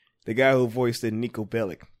guy who voiced it, Nico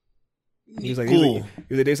Bellic. He was like,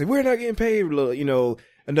 they said we're not getting paid,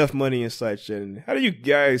 enough money and such. And how do you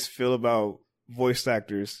guys feel about voice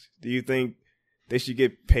actors? Do you think they should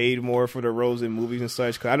get paid more for their roles in movies and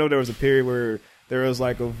such? Because I know there was a period where there was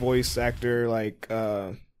like a voice actor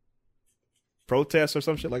protest or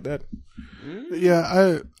some shit like that.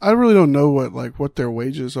 Yeah, I really don't know what their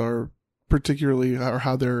wages are particularly, or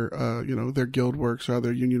how their their guild works, or how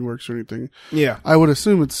their union works, or anything. Yeah, I would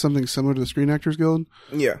assume it's something similar to the Screen Actors Guild.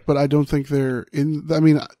 Yeah, but I don't think they're in. I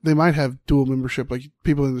mean, they might have dual membership, like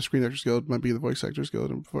people in the Screen Actors Guild might be in the Voice Actors Guild,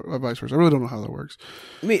 and vice versa. I really don't know how that works.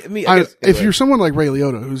 If you're someone like Ray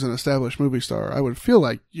Liotta, who's an established movie star, I would feel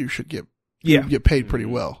like you should get paid pretty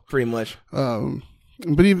well, pretty much.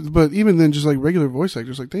 But even then, just like regular voice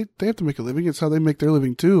actors, like they have to make a living. It's how they make their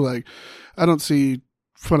living too. Like, I don't see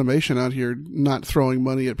Funimation out here not throwing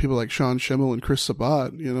money at people like Sean Schemmel and Chris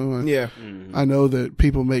Sabat. I know that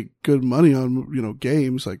people make good money on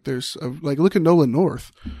games. Like look at Nolan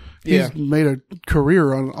North. He's made a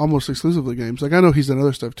career on almost exclusively games. Like, I know he's done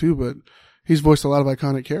other stuff too, but he's voiced a lot of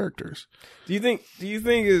iconic characters. Do you think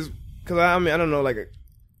is because I don't know, like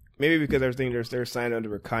maybe because they're signed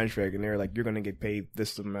under a contract and they're like, you're going to get paid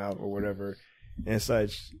this amount or whatever and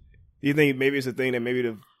such. Do you think maybe it's a thing that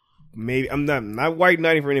maybe I'm not white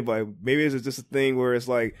knighting for anybody. Maybe it's just a thing where it's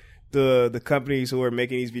like the companies who are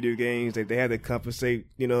making these video games, they have to compensate,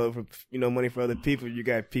 for, money for other people. You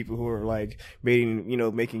got people who are like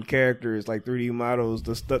making characters like 3D models,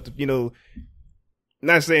 the stuff,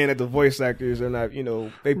 not saying that the voice actors are not,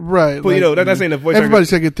 right. But, not saying the voice everybody's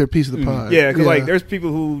actors. Gotta get their piece of the pie. Yeah, because like there's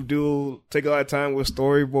people who do take a lot of time with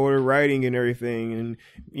storyboard writing and everything,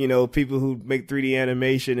 and people who make 3D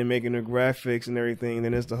animation and making the graphics and everything. And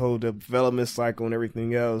then there's the whole development cycle and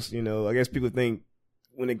everything else. I guess people think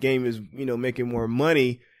when a game is making more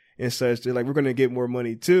money and such, they're like, we're going to get more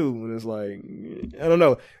money too. And it's like, I don't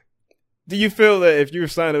know. Do you feel that if you were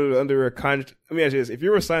signed under a contract, let me ask you this, if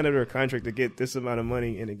you were signed under a contract to get this amount of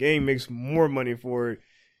money and the game makes more money for it,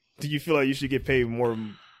 do you feel like you should get paid more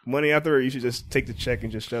money after, or you should just take the check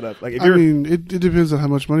and just shut up? Like, it depends on how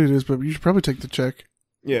much money it is, but you should probably take the check.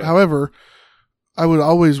 Yeah. However, I would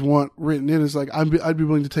always want written in is like, I'd be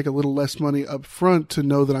willing to take a little less money up front to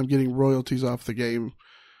know that I'm getting royalties off the game.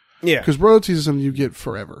 Yeah. Because royalties is something you get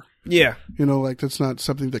forever. Yeah. Like that's not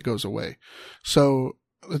something that goes away. So,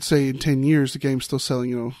 let's say in 10 years, the game's still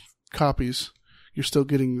selling, copies. You're still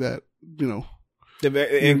getting that, the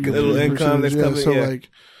little income that's coming. So like,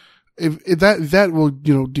 if that will,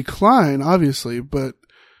 decline, obviously, but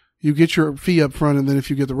you get your fee up front, and then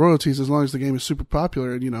if you get the royalties, as long as the game is super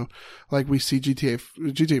popular, and like we see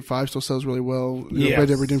GTA 5 still sells really well. Red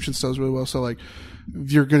Dead Redemption sells really well. So like,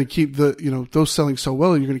 you're going to keep those selling so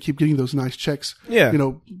well, you're going to keep getting those nice checks. Yeah.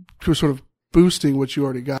 To sort of boosting what you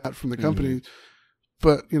already got from the company. Mm-hmm.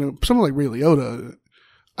 But, someone like Ray Liotta,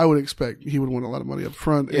 I would expect he would want a lot of money up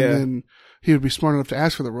front, and then he would be smart enough to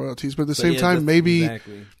ask for the royalties. But at the same time, maybe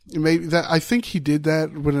that, I think he did that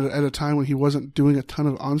at a time when he wasn't doing a ton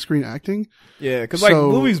of on-screen acting. Yeah, because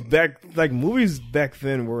movies back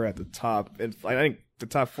then were at the top, and I think the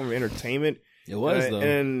top form of entertainment. It was though,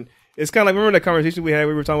 and it's kind of like, remember that conversation we had?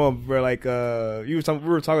 We were talking about where we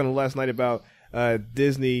were talking last night about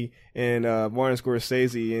Disney and Martin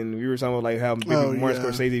Scorsese, and we were talking about like how Martin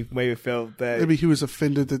Scorsese maybe felt that maybe he was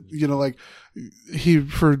offended that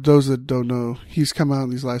for those that don't know, he's come out in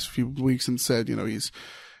these last few weeks and said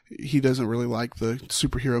he doesn't really like the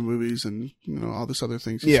superhero movies and all this other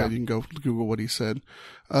things. He said, you can go Google what he said,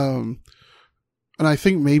 and I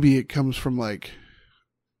think maybe it comes from like,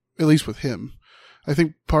 at least with him, I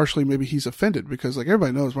think partially maybe he's offended because like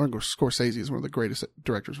everybody knows Martin Scorsese is one of the greatest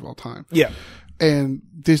directors of all time. Yeah. And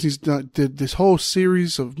Disney's did this whole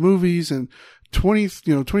series of movies and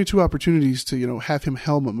 22 opportunities to, have him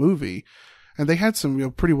helm a movie. And they had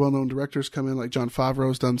some, pretty well-known directors come in, like Jon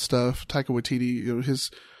Favreau's done stuff, Taika Waititi,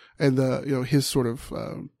 his sort of,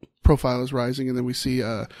 profile is rising. And then we see,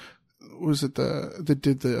 was it that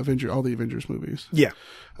did all the Avengers movies? Yeah.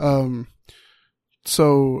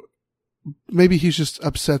 So maybe he's just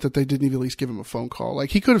upset that they didn't even at least give him a phone call.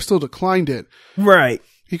 Like, he could have still declined it. Right.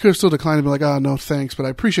 He could have still declined and be like, "Oh, no, thanks, but I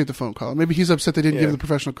appreciate the phone call." Maybe he's upset they didn't Yeah. give him the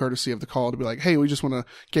professional courtesy of the call to be like, "Hey, we just want to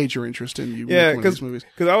gauge your interest in you." Yeah, making one of these movies.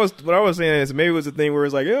 because what I was saying is maybe it was a thing where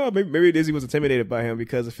it's like, oh, maybe Disney was intimidated by him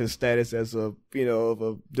because of his status as of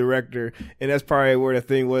a director, and that's probably where the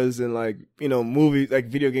thing was in like movies, like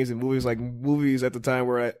video games and movies, like movies at the time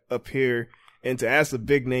were up here, and to ask a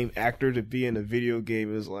big name actor to be in a video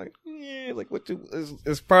game is like, yeah, like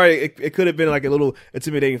it's probably it could have been like a little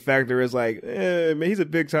intimidating factor. It's like, man, he's a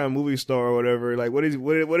big time movie star or whatever. Like, what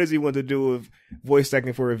does he want to do with voice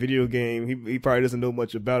acting for a video game? He probably doesn't know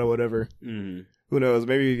much about it or whatever. Mm. Who knows?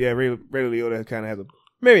 Maybe Ray Liotta kind of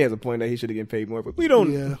has a point that he should have getting paid more, but we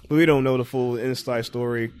don't. Yeah. But we don't know the full inside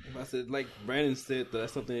story. I said, like Brandon said,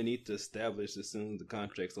 that's something they need to establish as soon as the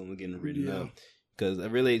contract's only getting written up. Because I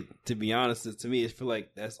really, to be honest, to me, I feel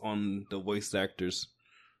like that's on the voice actors.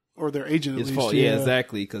 Or their agent, at It's least. fault, yeah,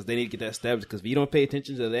 exactly. Because they need to get that established. Because if you don't pay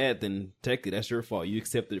attention to that, then technically that's your fault. You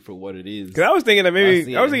accepted it for what it is. Because I was thinking that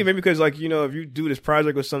maybe Yeah. because like if you do this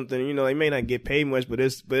project or something, they may not get paid much, but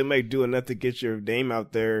it may do enough to get your name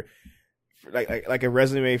out there, like a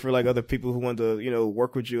resume for like other people who want to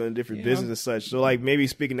work with you in different business and such. So like maybe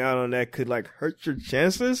speaking out on that could like hurt your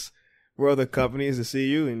chances for other companies to see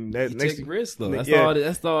you, and that You next take risks though. That's yeah. all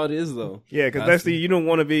it is though. Yeah, because you don't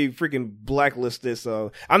want to be freaking blacklisted.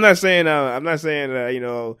 So I'm not saying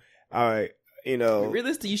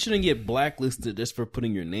Realistically, you shouldn't get blacklisted just for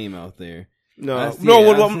putting your name out there. I'm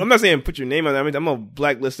not saying put your name on there. I mean, I'm a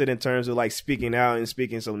blacklisted in terms of like speaking out and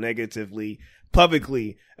speaking so negatively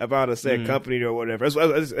publicly about a said company or whatever. I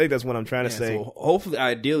think that's what I'm trying to say. So hopefully,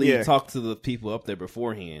 ideally, you talk to the people up there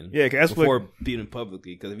beforehand. Yeah, that's before being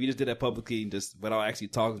publicly. Because if you just did that publicly, just without actually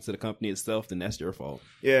talking to the company itself, then that's your fault.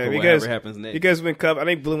 Yeah, for because whatever happens next. Because I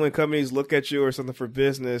think when companies look at you or something for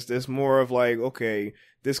business, there's more of like, okay,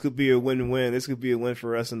 this could be a win-win. This could be a win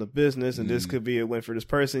for us in the business, and this could be a win for this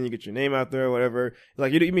person. You get your name out there, or whatever.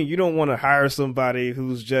 Like, you don't want to hire somebody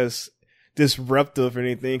who's just disruptive or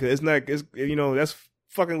anything, because that's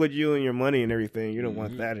fucking with you and your money and everything. You don't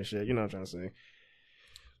want that and shit. You know what I'm trying to say.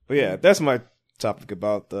 But yeah, that's my topic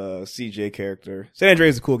about the CJ character. San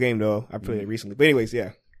Andreas is a cool game though. I played it recently. But anyways,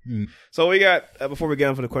 yeah. So we got before we get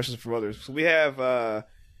on for the questions from others. So we have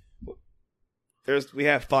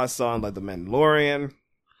thoughts on like The Mandalorian.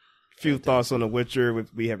 Few thoughts on The Witcher, which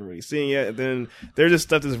we haven't really seen yet. And then there's just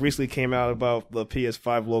stuff that's recently came out about the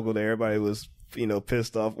PS5 logo that everybody was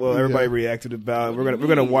pissed off. Well, everybody reacted about. We're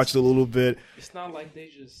gonna watch it a little bit. It's not like they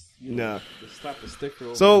just just slap the sticker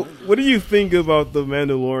over. So, what do you think about The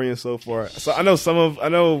Mandalorian so far? So I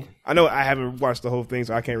know I haven't watched the whole thing,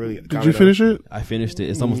 so I can't really. Did you finish it? I finished it.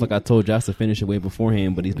 It's almost like I told Josh to finish it way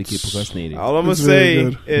beforehand, but he's been keep procrastinating. All I'm gonna It's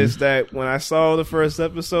very say good. is that when I saw the first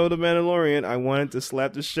episode of Mandalorian, I wanted to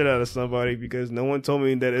slap the shit out of somebody because no one told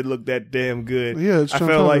me that it looked that damn good. Yeah, it's I Sean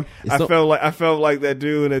felt Connery. like I felt like that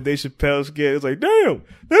dude in that Dave Chappelle skit. It's like, damn,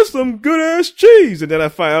 that's some good ass cheese. And then I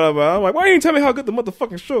find out about it. I'm like, why didn't you tell me how good the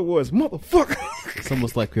motherfucking show was, motherfucker? It's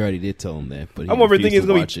almost like we already did tell him that, but he I'm overthinking refused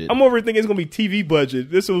to watch it. it's gonna be TV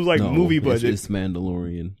budget. This was like No, movie budget. It's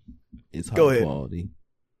Mandalorian. It's high Go ahead. quality.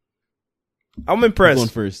 I'm impressed. Going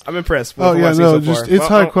first. I'm impressed. With Oh what yeah, I've seen no, so just far. it's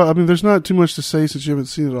high quality. I mean, there's not too much to say since you haven't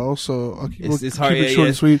seen it all, so I'll keep, It's hard, keep it yeah, short yeah.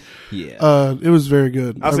 and sweet. Yeah. It was very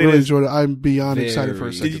good. I'll I say really this. enjoyed it. I'm beyond Very excited for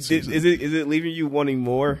a second Is season. it leaving you wanting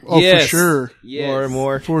more? Oh, Yes. for sure, Yes. More and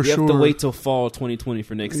more. for You sure. have to wait till fall 2020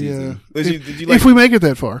 for next Yeah. season. Did you like? If we make it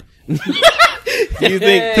that far, Do you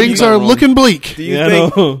think things not are wrong. looking bleak. Do you Yeah, I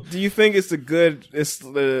think? know. Do you think it's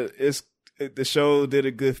the show did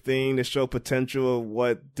a good thing to show potential of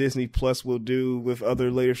what Disney Plus will do with other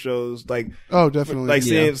later shows, like Definitely. like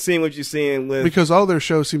Yeah. seeing what you're seeing with Because all their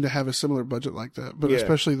shows seem to have a similar budget like that, but Yeah.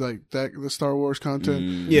 especially like that the Star Wars content.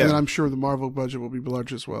 Yeah. And then I'm sure the Marvel budget will be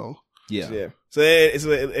large as well. Yeah. So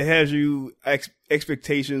it has you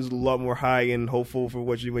expectations a lot more high and hopeful for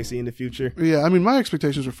what you may see in the future. Yeah, I mean, my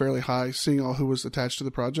expectations were fairly high, seeing all who was attached to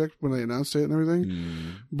the project when they announced it and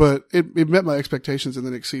everything. But it met my expectations and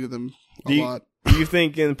then exceeded them a lot. Do you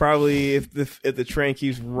think, and probably if the train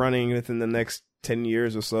keeps running within the next 10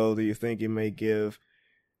 years or so, do you think it may give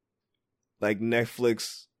like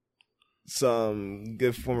Netflix some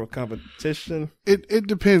good form of competition? It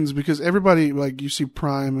depends because everybody, like you see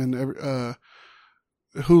Prime and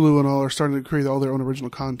Hulu and all are starting to create all their own original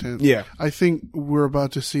content. Yeah. I think we're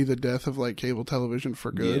about to see the death of like cable television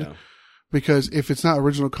for good. Yeah. Because if it's not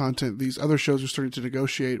original content, these other shows are starting to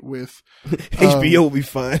negotiate with. HBO will be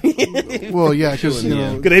fine. Well, yeah, because you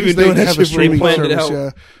Yeah. know 'Cause they've been doing that have a shit for- streaming They planned it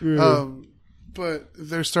service, yeah. But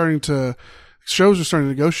they're starting to shows are starting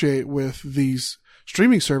to negotiate with these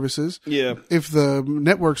streaming services. Yeah. If the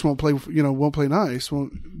networks won't play nice,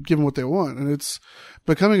 won't give them what they want, and it's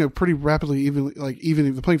becoming a pretty rapidly even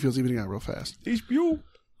the playing field's evening out real fast. HBO.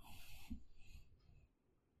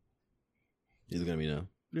 Is it gonna be now?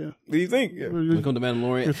 Yeah. What do you think? Yeah. When it comes to Your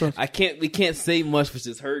Mandalorian, thoughts? we can't say much, which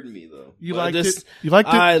is hurting me though. You But liked just- it? You liked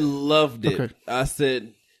it? I loved it. Okay. I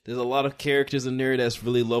said there's a lot of characters in there that's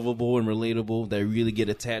really lovable and relatable that I really get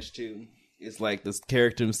attached to. It's like this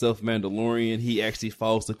character himself, Mandalorian. He actually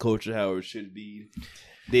follows the culture how it should be.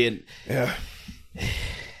 Then, Yeah.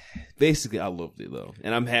 basically, I loved it though,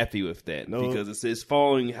 and I'm happy with that because it's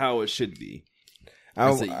following how it should be.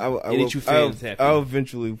 I'll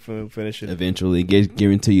eventually finish it. Eventually,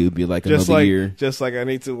 guarantee you it'll be like another year. Just like I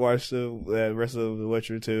need to watch the rest of The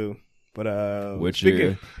Witcher too. But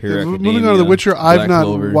Witcher, Hero moving on to The Witcher, Black I've not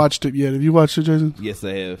Clover. watched it yet. Have you watched it, Jason? Yes,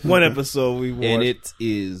 I have. one episode we watched. And it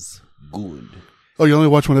is good. Oh, you only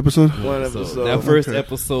watched one episode? One So episode. that first Okay.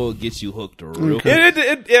 episode gets you hooked real quick.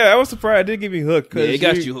 Yeah, I was surprised. It did get me hooked. Yeah, 'Cause it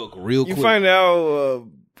got you hooked real You quick. find out.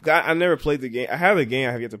 I never played the game. I have the game.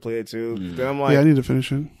 I have yet to play it too. Then I'm like, Yeah, I need to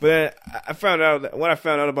finish it. but then I found out that what I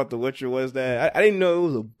found out about The Witcher was that I didn't know it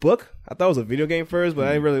was a book. I thought it was a video game first, but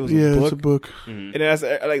I didn't realize it was Yeah, a book. it's a book. And then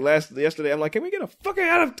yesterday, I'm like, can we get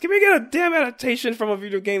a damn adaptation from a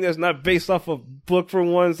video game that's not based off a book for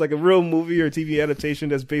once, like a real movie or TV adaptation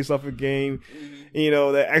that's based off a game,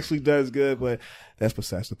 that actually does good. But that's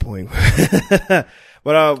besides the point.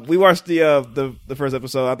 But we watched the first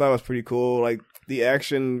episode. I thought it was pretty cool. Like the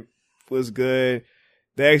action was good.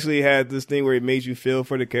 They actually had this thing where it made you feel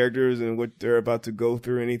for the characters and what they're about to go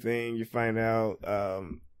through. Anything you find out,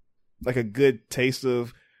 like a good taste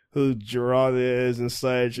of who Gerard is and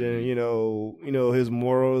such, and his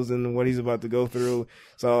morals and what he's about to go through.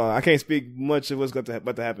 So I can't speak much of what's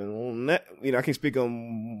about to happen on that. I can't speak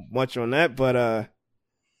on much on that, but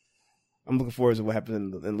I'm looking forward to what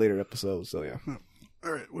happens in later episodes. So yeah.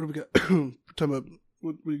 All right, what do we got? Talking about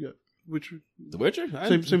what do you got? Witcher? The Witcher?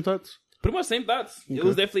 Same thoughts? Pretty much same thoughts. It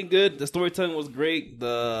was definitely good. The storytelling was great.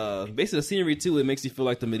 Basically the scenery too, it makes you feel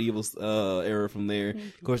like the medieval era from there.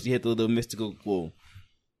 Of course, you hit the little mystical. Well,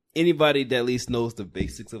 anybody that at least knows the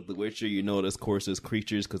basics of The Witcher, there's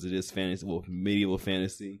creatures because it is fantasy, medieval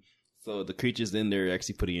fantasy. So the creatures in there are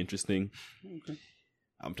actually pretty interesting. Okay.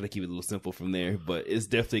 I'm trying to keep it a little simple from there, but it's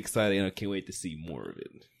definitely exciting, and I can't wait to see more of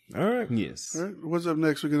it. All right. Yes. All right, what's up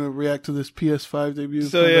next? We're going to react to this PS5 debut.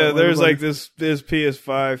 So yeah, there's like this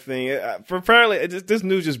PS5 thing. Apparently, this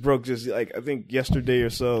news just broke I think yesterday or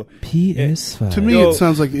so. PS5. To me, it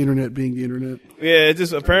sounds like the internet being the internet. Yeah, it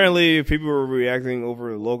just apparently people were reacting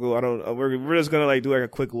over the logo. I don't. We're just gonna do a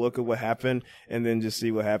quick look at what happened and then just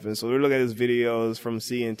see what happens. So we're looking at this videos from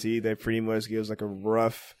CNT that pretty much gives a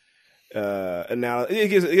rough analysis. It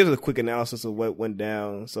gives a quick analysis of what went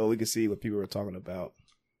down, so we can see what people were talking about.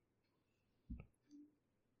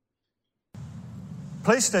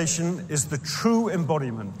 PlayStation is the true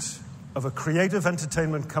embodiment of a creative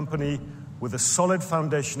entertainment company with a solid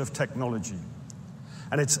foundation of technology.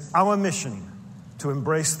 And it's our mission to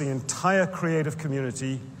embrace the entire creative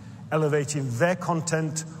community, elevating their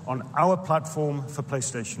content on our platform for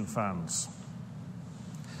PlayStation fans.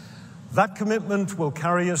 That commitment will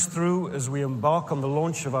carry us through as we embark on the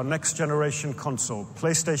launch of our next generation console,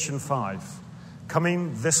 PlayStation 5,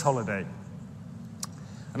 coming this holiday.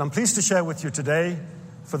 And I'm pleased to share with you today,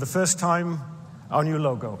 for the first time, our new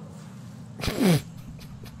logo.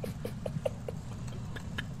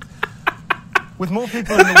 With more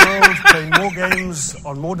people in the world playing more games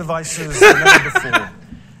on more devices than ever before,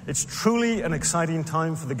 it's truly an exciting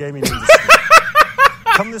time for the gaming industry.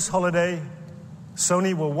 Come this holiday,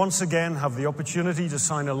 Sony will once again have the opportunity to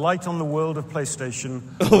shine a light on the world of PlayStation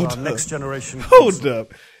with our next generation console. Hold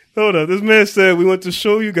up. This man said we want to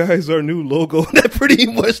show you guys our new logo. That pretty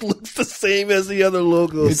much looks the same as the other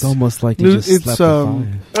logos. It's almost like you just slapped a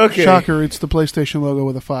 5. Okay. Shocker, it's the PlayStation logo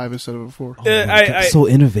with a 5 instead of a 4. So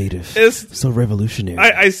innovative. It's so revolutionary.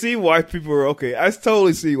 I see why people are okay. I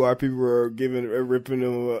totally see why people are ripping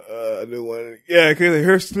them a new one. Yeah,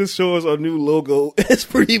 because this shows our new logo. It's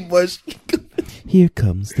pretty much. Here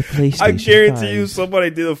comes the PlayStation. I guarantee 5. you, somebody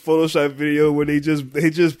did a Photoshop video where they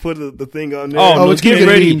just put the thing on there. Oh, no, it's get getting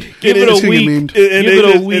ready. memed. Give it It's a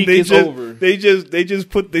getting week. memed. It's over.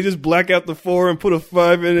 They just black out the 4 and put a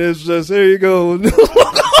 5 in it. It's just, there you go.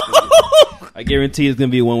 I guarantee it's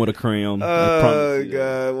gonna be one with a crayon. I Oh promise you.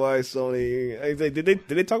 God, why Sony? Did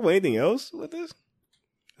they talk about anything else with this?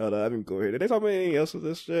 Hold on, I didn't go here. Did they talk about anything else with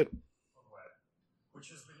this shit?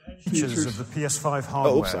 Features of the PS5 Oh,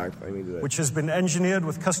 hardware, oops, sorry. I mean to do that. which has been engineered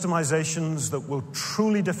with customizations that will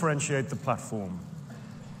truly differentiate the platform.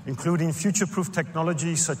 including future-proof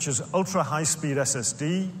technology such as ultra-high-speed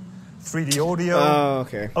SSD, 3D audio,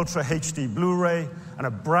 Ultra HD Blu-ray, and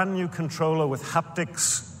a brand new controller with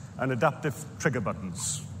haptics and adaptive trigger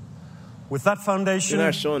buttons. With that foundation, you're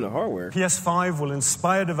not showing the hardware. PS5 will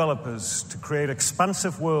inspire developers to create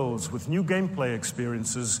expansive worlds with new gameplay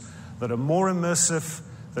experiences that are more immersive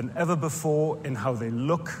than ever before in how they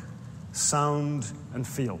look, sound, and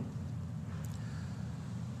feel.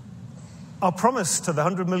 Our promise to the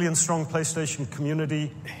 100 million strong PlayStation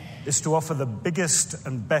community is to offer the biggest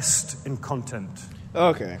and best in content.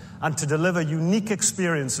 Okay. And to deliver unique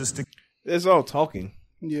experiences to... It's all talking.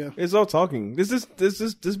 Yeah. It's all talking. This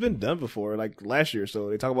has been done before, like last year or so.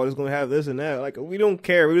 They talk about it's going to have this and that. Like, we don't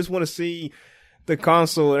care. We just want to see the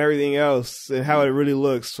console and everything else and how it really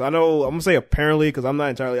looks. I know, I'm going to say apparently, because I'm not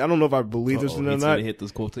entirely, I don't know if I believe this or not. He's going to hit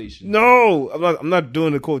those quotations. No, I'm not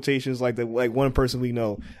doing the quotations like one person we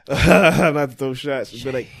know. Not to throw shots.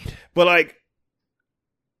 But like,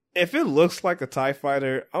 if it looks like a TIE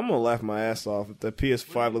Fighter, I'm going to laugh my ass off if the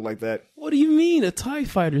PS5 look like that. What do you mean? A TIE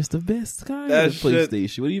Fighter is the best kind of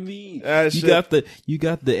PlayStation. What do you mean? You got the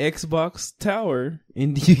Xbox Tower,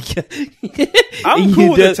 and you got... I'm cool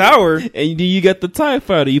with the Tower. And you got the TIE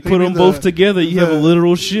Fighter. You put them both together, you have a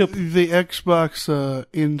literal ship. The Xbox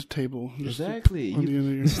end table. Exactly.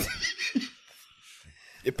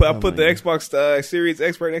 I put the Xbox Series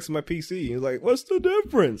X right next to my PC. It's like, what's the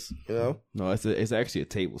difference? You know? No, it's actually a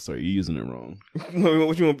table, sir. You're using it wrong.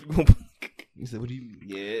 What you want? You said, what do you?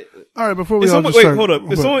 Yeah. All right, before we wait, start, hold up.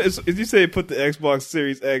 If you say put the Xbox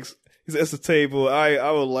Series X, it's a table.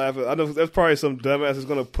 I would laugh. I know that's probably some dumbass is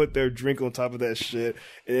gonna put their drink on top of that shit,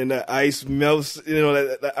 and then the ice melts. You know,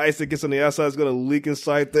 that ice that gets on the outside is gonna leak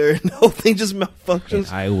inside there, and the whole thing just malfunctions.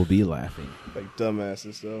 And I will be laughing like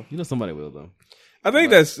dumbasses. So you know somebody will though. I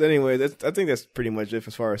think I think that's pretty much it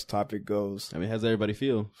as far as topic goes. I mean, how does everybody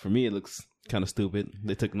feel? For me, it looks kind of stupid.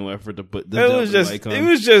 They took no effort to put it was just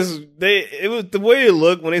the way it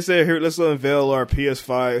looked when they said, "Here, let's unveil our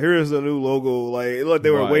PS5. Here's the new logo." Like it looked like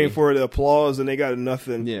they were waiting for the applause and they got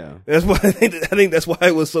nothing. Yeah, that's why I think that's why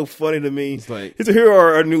it was so funny to me. It's like, here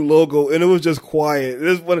are our new logo, and it was just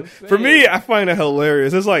quiet. For me, I find it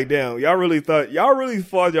hilarious. It's like, damn, y'all really thought y'all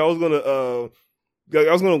was gonna I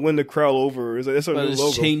was gonna win the crowd over. It's a new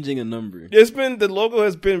logo. Changing a number. The logo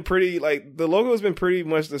has been pretty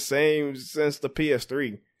much the same since the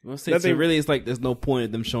PS3. So really, it's like there's no point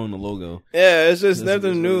in them showing the logo. Yeah, it's just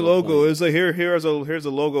nothing new logo. It's like here's a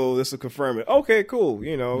logo. This will confirm it. Okay, cool.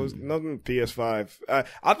 You know, it's nothing PS5.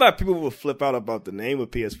 I thought people would flip out about the name of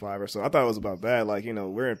PS5 or so. I thought it was about that. Like, you know,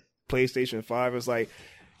 we're in PlayStation 5. It's like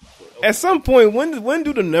at some point when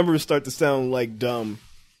do the numbers start to sound like dumb?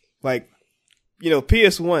 Like, you know,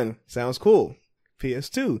 PS1 sounds cool.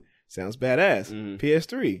 PS2 sounds badass.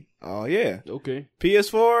 PS3, oh yeah. Okay.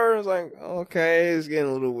 PS4 is like, okay, it's getting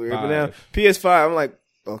a little weird. 5. But now PS5, I'm like,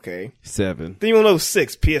 okay. 7. Then you want to know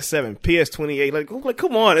 6, PS7, PS28. Like,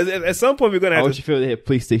 come on. At some point, we're going to have to... How would you feel they had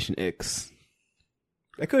PlayStation X?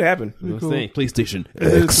 That could happen. You know what I'm saying? PlayStation X.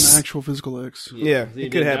 It's an actual physical X. Yeah,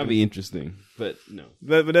 it could happen. That'd be interesting, but no.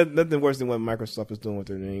 But nothing worse than what Microsoft is doing with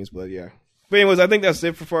their names, but yeah. But anyways, I think that's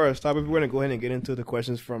it for our topic. We're going to go ahead and get into the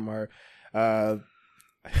questions from our, I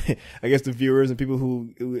guess, the viewers and people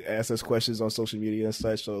who ask us questions on social media and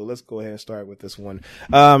such. So let's go ahead and start with this one.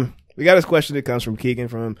 We got this question that comes from Keegan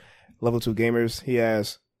from Level 2 Gamers. He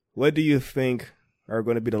asks, what do you think are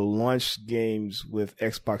going to be the launch games with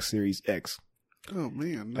Xbox Series X? Oh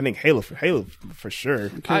man, I think Halo for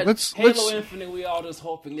sure. Okay, Halo Infinite. We all just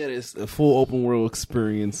hoping that it's a full open world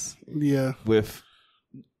experience. Yeah, with.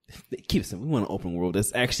 Keep saying we want an open world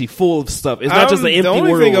that's actually full of stuff. It's not just an empty world.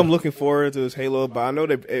 The only thing I'm looking forward to is Halo, but I know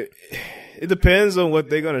that it depends on what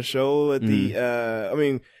they're gonna show at the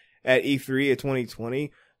at E3 at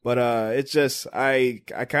 2020. But it's just I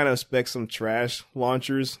kind of expect some trash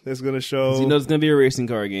launchers that's gonna show. You know, it's gonna be a racing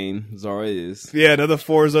car game. It's already is. Yeah, another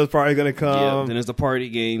Forza is probably gonna come. Yeah, then there's a party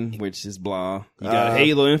game, which is blah. You got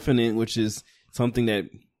Halo Infinite, which is something that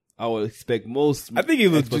I would expect most. I think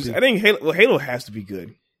Halo has to be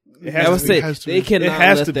good. It has to be good. It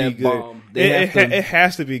has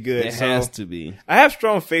to be good. It has to be. I have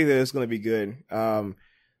strong faith that it's going to be good.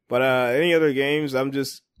 But any other games, I'm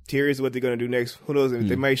just curious what they're going to do next. Who knows?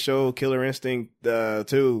 They might show Killer Instinct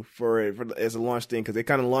 2 for as a launch thing, because they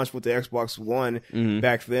kind of launched with the Xbox One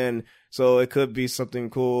back then. So it could be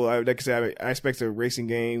something cool. Like I said, I expect a racing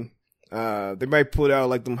game. They might put out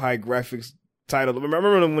like them high graphics titles. I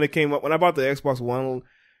remember when it came up, when I bought the Xbox One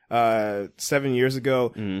 7 years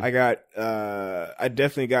ago, I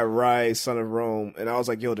definitely got Rise, Son of Rome, and I was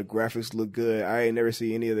like, yo, the graphics look good. I ain't never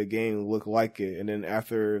seen any other game look like it. And then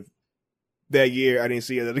after that year, I didn't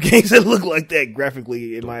see other games that look like that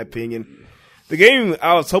graphically, in my opinion. The game,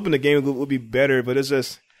 I was hoping the game would be better, but it's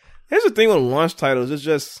just, here's the thing with launch titles, it's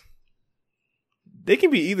just, they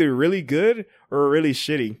can be either really good or really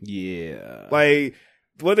shitty. Yeah. Like,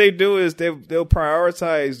 what they do is they'll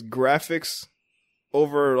prioritize graphics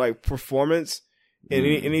over like performance and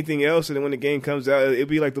anything else, and then when the game comes out, it'll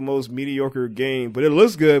be like the most mediocre game, but it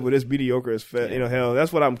looks good, but it's mediocre as hell.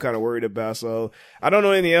 That's what I'm kind of worried about. So I don't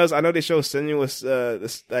know anything else. I know they show Senua's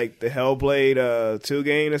like the Hellblade 2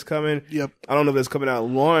 game that's coming. Yep. I don't know if it's coming out at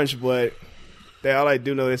launch, but all I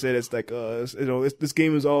do know, they said it's like this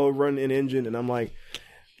game is all run in engine, and I'm like,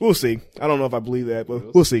 we'll see. I don't know if I believe that,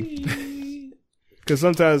 but we'll see. Because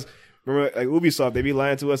sometimes, remember, like Ubisoft, they be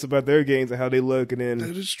lying to us about their games and how they look, and then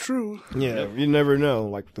That is true. yeah, you never know.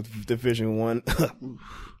 Like the Division 1.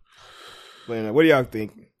 What do y'all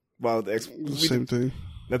think about the Same thing.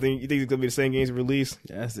 Nothing. You think it's gonna be the same games released?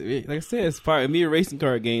 That's it. Like I said, it's probably me a racing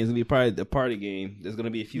car game. It's gonna be probably the party game. There's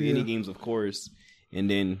gonna be a few indie games, of course, and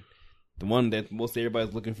then the one that most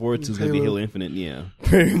everybody's looking forward to is gonna be Halo Infinite. Yeah,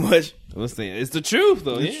 Pretty much. I'm saying it's the truth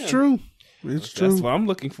though. It's yeah. true. It's true. That's what I'm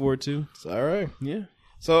looking forward to. It's all right. Yeah.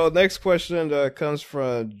 So next question comes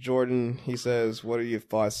from Jordan. He says, "What are your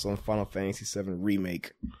thoughts on Final Fantasy VII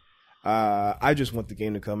Remake?" I just want the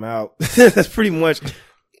game to come out. That's pretty much.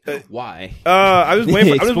 Why? I was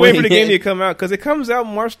waiting. I'm just waiting for the Explain game to come out because it comes out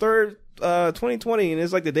March 3rd, 2020, and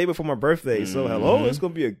it's like the day before my birthday. So hello, it's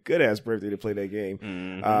gonna be a good ass birthday to play that game.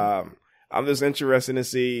 I'm just interested to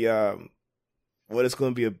see what it's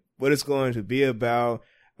going to be about.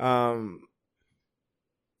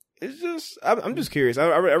 It's just I'm just curious. I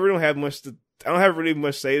really don't have much to. I don't have really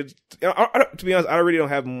much to say. To be honest, I really don't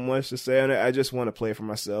have much to say on it. I just want to play it for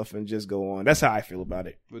myself and just go on. That's how I feel about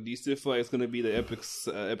it. But do you still feel like it's going to be the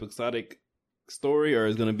episodic story, or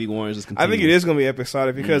is it going to be one just I think it is going to be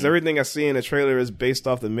episodic because everything I see in the trailer is based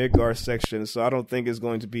off the Midgar section. So I don't think it's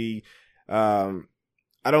going to be.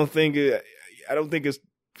 I don't think it's.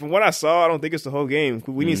 From what I saw, I don't think it's the whole game.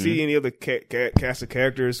 We didn't see any other cast of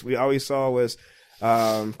characters. We always saw was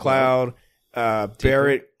Cloud,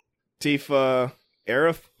 Barrett, Tifa,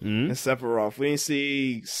 Aerith, and Sephiroth. We didn't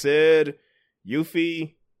see Sid,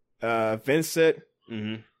 Yuffie, Vincent.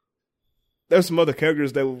 There's some other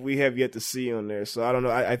characters that we have yet to see on there. So I don't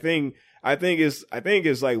know. I think it's like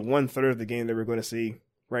 1/3 of the game that we're going to see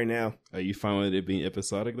right now. Are you fine with it being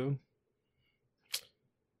episodic though?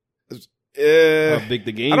 How big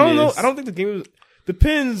the game is? I don't know. I don't think the game is.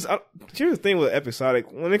 Depends. Here's the thing with episodic.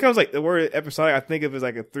 When it comes like the word episodic, I think of it as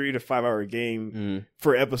like a 3 to 5 hour game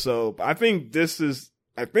for episode. But I think this is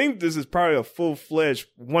probably a full-fledged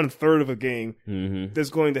 1/3 of a game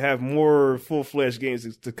that's going to have more full-fledged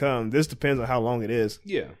games to come. This depends on how long it is.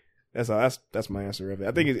 Yeah. That's my answer of it.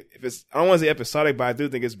 I think if it's, I don't want to say episodic, but I do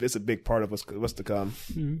think it's a big part of what's to come.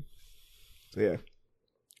 So yeah.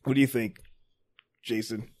 What do you think,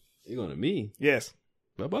 Jason? You're going to me? Yes.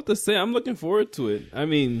 I'm about to say, I'm looking forward to it. I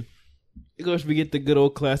mean, of course, we get the good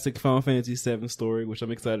old classic Final Fantasy VII story, which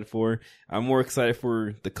I'm excited for. I'm more excited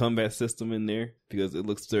for the combat system in there because it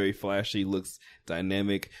looks very flashy, looks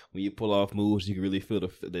dynamic. When you pull off moves, you can really feel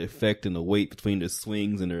the effect and the weight between their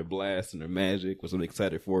swings and their blasts and their magic, which I'm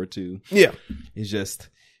excited for too. Yeah. It's just,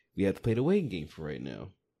 we have to play the waiting game for right now.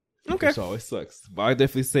 Okay. Which always sucks. But I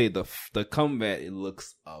definitely say the combat, it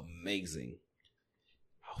looks amazing.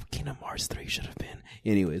 Kingdom Hearts 3 should have been.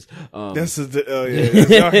 Anyways, that's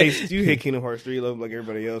you hate Kingdom Hearts 3, you love like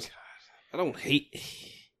everybody else. I don't hate.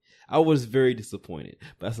 I was very disappointed,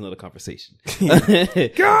 but that's another conversation.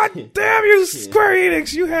 God damn you, Square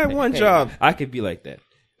Enix! You had one job. I could be like that.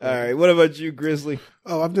 All right, what about you, Grizzly?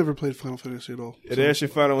 Oh, I've never played Final Fantasy at all. So. That's your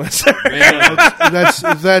final answer.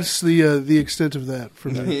 that's the extent of that for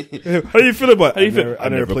me. How do you feel about? I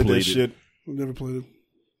never played that shit. I've never played it.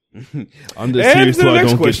 I'm just here so I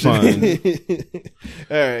don't get fined.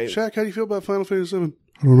 All right, Shaq, how do you feel about Final Fantasy VII?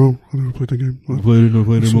 I don't know. I never played that game. I played it.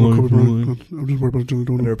 I'm just worried about it.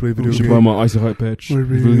 I never played video games. Buy my Icy Hot patch.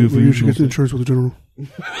 You should get insurance with the general.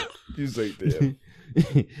 He's like, damn.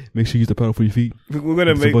 Make sure you use the paddle for your feet. We're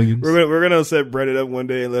gonna set Brandon up one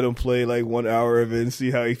day and let him play like 1 hour of it and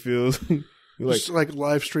see how he feels. Just like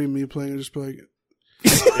live stream me playing and just be like.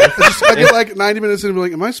 I get like 90 minutes in and be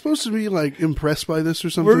like, am I supposed to be like impressed by this or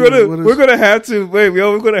something? We're gonna have to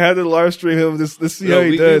we're gonna have to live stream him. Let's see how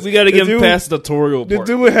he does. We gotta get him past the tutorial part. The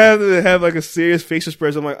dude would have to have like a serious facial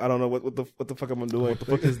expression. I'm like, I don't know what the fuck am I doing? What the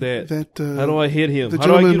fuck is that? How do I hit him? The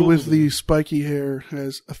gentleman with the spiky hair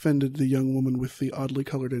has offended the young woman with the oddly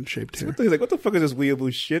colored and shaped hair. He's like, what the fuck is this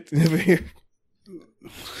weeaboo shit over here?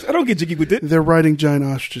 I don't get jiggy with it. They're riding giant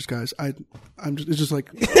ostriches, guys. It's just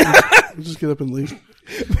like, just get up and leave.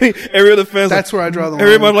 Every other fans, That's where I draw the line.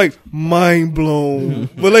 Everybody like mind blown,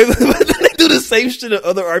 but like they do the same shit in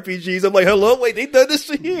other RPGs. I'm like, hello, wait, they done this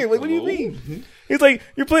shit here. Like, what do you mean? He's like,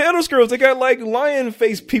 you're playing Elder Scrolls. They got like lion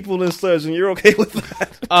face people and such, and you're okay with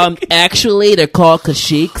that. Actually, they're called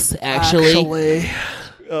Kashyyyks. Actually,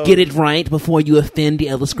 get it right before you offend the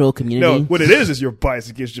Elder Scroll community. No, what it is your bias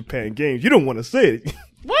against Japan games. You don't want to say it.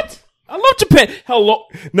 What? I love Japan. Hello.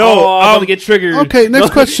 No, oh, I'm about to get triggered. Okay, next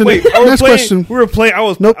question. Wait, Next question. We were playing. I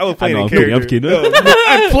was playing I know, a character. I'm kidding. No,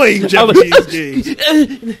 I'm playing Japanese games.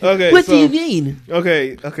 Okay, What so, do you mean?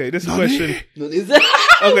 Okay. This question.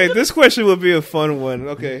 Okay, this question will be a fun one.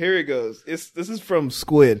 Okay, here it goes. This is from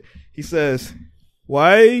Squid. He says,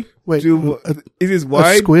 "Why Wait, he says a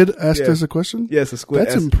why squid asked Yeah. us a question? Yes, a squid.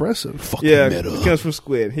 That's asked- impressive. Yeah, it comes from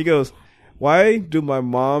Squid. He goes, "Why do my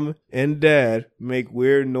mom and dad make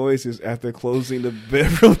weird noises after closing the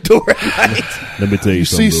bedroom door at night?" Let me tell you You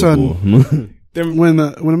something. see, little boy. When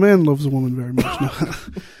a man loves a woman very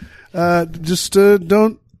much, just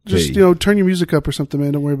don't Hey. turn your music up or something,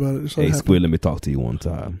 man. Don't worry about it. Just let it Hey, happen. Squid, let me talk to you one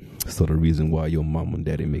time. So the reason why your mom and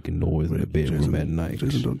daddy making noise in the bedroom Jason, at night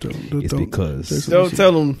Jason, don't tell him. is because Jason, Don't listen.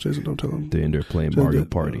 tell them. Jason, don't tell him. they're in there playing So Mario that-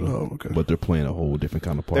 Party. oh, okay. But they're playing a whole different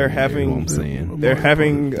kind of party. They're in there, you know what I'm having- saying? They're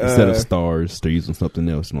having Instead of stars, they're using something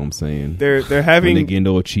else, you know what I'm saying? they're When having they get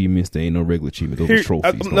no achievements, they ain't no regular achievements. Those Here- are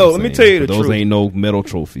trophies. no, let me tell you the But those truth. ain't no metal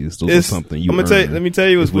trophies. Those are It's- something you I'm gonna tell you- earn. let me tell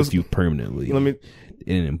you It's what's- with you permanently. Let me.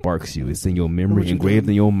 It embarks you. It's in your memory, What you engraved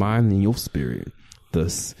doing? in your mind and in your spirit.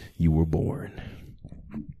 Thus, you were born.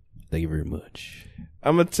 Thank you very much.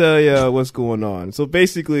 I'm gonna tell you what's going on. So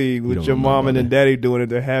basically, with don't your know mom about and it. daddy doing it,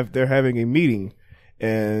 they're having a meeting,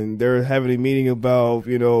 and they're having a meeting about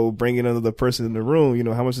bringing another person in the room.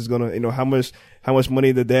 How much is gonna how much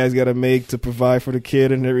money the dad's got to make to provide for the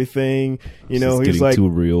kid and everything. This is He's getting like too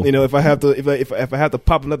real. if I have to if I have to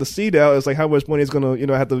pop another seed out, it's like how much money is gonna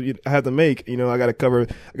I have to make. I gotta cover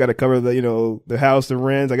the house, the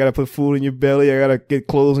rent. I gotta put food in your belly. I gotta get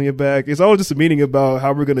clothes on your back. It's all just a meeting about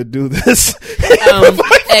how we're gonna do this.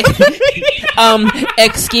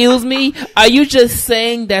 Excuse me, are you just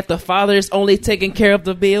saying that the father is only taking care of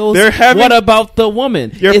the bills? They're having- what about the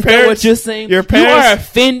woman? Your Is that parents- what you're saying? your You are parents-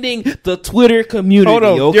 offending the Twitter community. Hold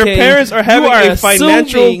on. Okay? Your parents are having you are a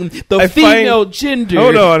financial- assuming the a female gender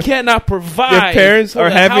Hold on. cannot provide. Your parents for are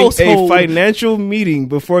the having household. a financial meeting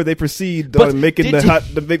before they proceed But on making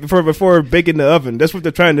did before baking the oven. That's what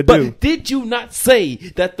they're trying to do. But did you not say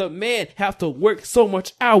that the man have to work so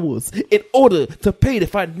much hours in order to pay the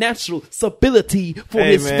financial stability for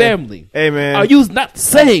Hey, his man. family? Hey, man. Are you not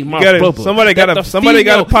saying, my gotta- brother? somebody that gotta- the somebody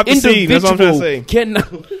gotta female pop the seed. That's what I'm trying to individual say.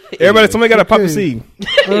 Cannot. Somebody got to pop the Okay. seed.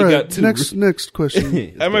 All got right, two. next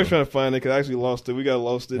question. I'm actually trying to find it because I actually lost it. We got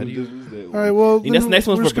lost it. How do you lose that? All right, well, And that's then next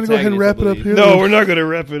one's we're for just gonna go ahead and wrap it up protagonist, here. No, we're not going to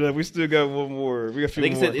wrap it up. We still got one more. We got a I few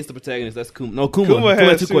think more. it's the protagonist. That's Kuma. No, Kuma. Kuma Kuma had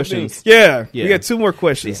has two two questions. things. Yeah, Yeah. we got two more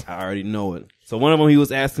questions. I already know it. So one of them he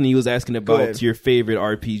was asking ahead. about your favorite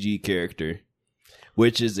RPG character,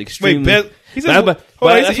 which is Wait, extremely. he said, But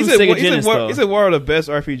hold on, that's he from said, Sega he said, Genesis, though. he said, what are the best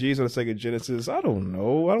RPGs on the Sega Genesis? I don't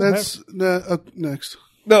know. I don't That's next.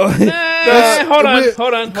 no.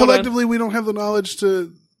 Hold on. Collectively, we don't have the knowledge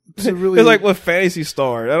to really. It's like what Fantasy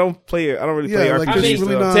Star. I don't play. I don't really play Yeah, like, RPGs. I mean, really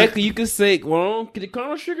stuff. not- technically, you could say, well, did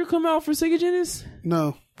Chrono Trigger come out for Sega Genesis?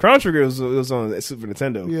 no. Chrono Trigger was on Super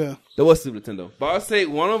Nintendo. Yeah. That was Super Nintendo. But I'll say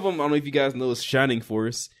one of them, I don't know if you guys know, is Shining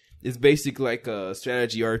Force. It's basically like a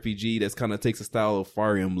strategy RPG that's kind of takes a style of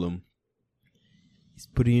Fire Emblem. It's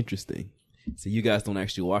pretty interesting. So you guys don't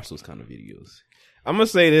actually watch those kind of videos. I'm gonna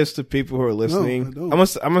say this to people who are listening. I don't.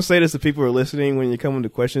 I'm gonna say this to people who are listening when you come into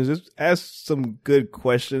questions. Just ask some good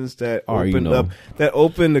questions that open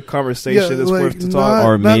the conversation. That's worth to talk.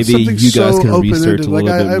 Or maybe something you guys can open-ended. research a Like,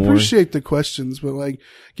 little I bit more. appreciate the questions, but like,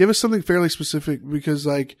 give us something fairly specific because,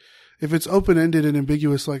 like, if it's open ended and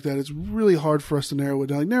ambiguous like that, it's really hard for us to narrow it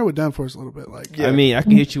down. Like, narrow it down for us a little bit. Like, Yeah. I mean, I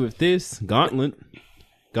can hit you with this. Gauntlet.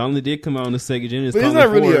 Gauntlet did come out on the Sega Genesis. But it's not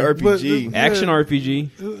Gauntlet really 4. an RPG. But- Action Yeah. RPG.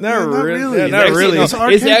 Not really. It's Not actually- really. no, It's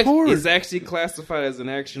arcade port. it's actually classified as an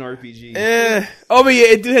action RPG. Oh, but yeah,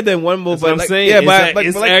 it did have that one move. That's what But I'm like, saying. yeah,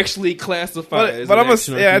 it's but like, actually classified as but an I'm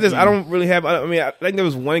action yeah, RPG. I don't really have. I mean, I think there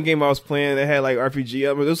was one game I was playing that had like RPG.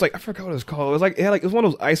 I mean, it was like I forgot what it was called. It was like it was one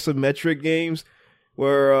of those isometric games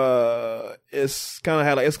where it's kind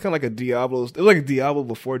of like a Diablo. It was like a Diablo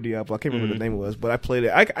before Diablo. I can't remember what the name was, but I played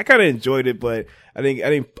it. I kind of enjoyed it, but I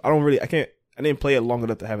didn't play it long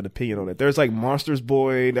enough to have an opinion on it. There's like Monsters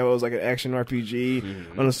Boy that was like an action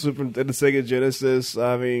RPG on the Sega Genesis.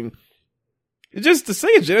 I mean, the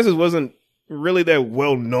Sega Genesis wasn't really that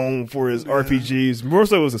well known for his RPGs. More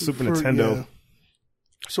so it was a Super Nintendo. yeah.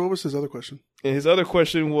 So what was his other question? And his other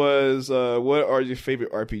question was, what are your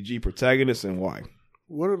favorite RPG protagonists and why?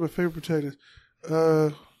 What are my favorite protagonists?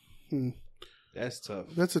 That's tough.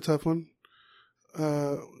 That's a tough one.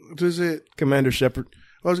 Does it? Commander Shepard.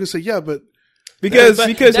 I was gonna say yeah, but Because But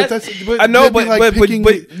because that's- I know, that'd be like but picking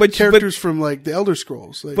characters but from like the Elder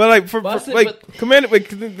Scrolls. Like, but like for But I said- like but- Commander, like,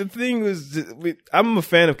 the thing is, I'm a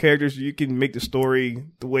fan of characters. You can make the story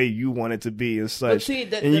the way you want it to be and But such, see,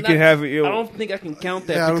 and you can have it. You I know, don't think I can count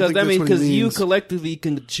that Yeah, I don't because think that that's means what he because you means. collectively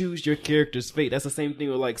can choose your character's fate. That's the same thing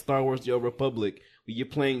with like Star Wars: The Old Republic. When you're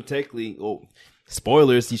playing technically,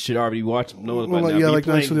 spoilers, you should already watch know well, about like, now. yeah, But like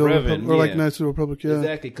you're Knights of the playing Old Revan, Republic, or like yeah. Knights of the Republic. Yeah,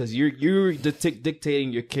 Exactly, because you're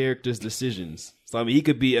dictating your character's decisions. So I mean, he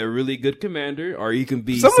could be a really good commander, or he can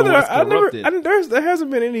be some of someone that that's corrupted. there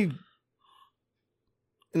hasn't been any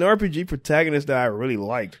an RPG protagonist that I really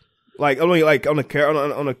liked. Like only like on a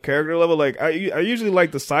character level. Like I usually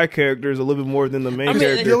like the side characters a little bit more than the main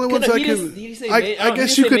character. The only ones I can- I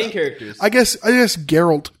guess you could. main characters. I guess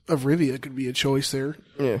Geralt of Rivia could be a choice there,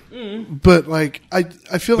 Yeah, but like I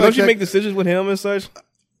feel but like don't you that- make decisions with him and such?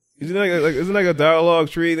 Isn't like a dialogue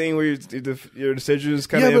tree thing where your decisions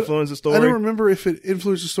kind of but influence the story? I don't remember if it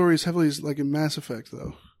influenced the story as heavily as like in Mass Effect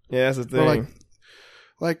though. Yeah, that's the thing. Or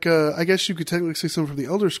like I guess you could technically say something from the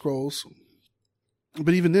Elder Scrolls,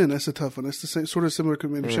 but even then, that's a tough one. That's the same sort of similar to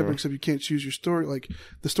Commander Shepard, except you can't choose your story. Like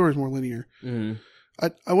the story's more linear. Mm-hmm.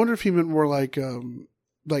 I wonder if he meant more like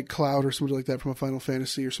Cloud or somebody like that from a Final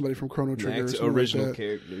Fantasy, or somebody from Chrono Trigger, or something original like that.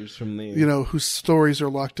 characters from there. You know, whose stories are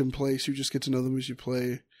locked in place. You just get to know them as you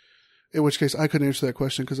play. In which case, I couldn't answer that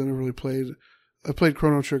question because I never really played. I played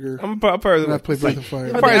Chrono Trigger. I'm probably And I played Breath of Fire.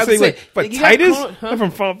 I'm probably I say was like, say, but you got Titus Chrono- huh?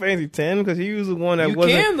 from Final Fantasy X because he was the one that You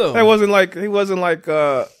wasn't. can, though. That wasn't like he wasn't like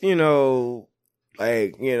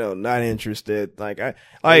not interested. Like I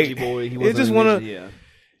Edgy like boy, he it's wasn't just an one of edgy, yeah.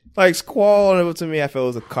 like Squall. To me, I felt it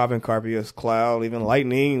was a carbon copy of Cloud. Even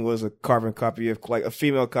Lightning was a carbon copy of like a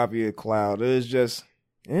female copy of Cloud. It was just,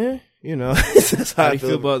 that's how How I do you feel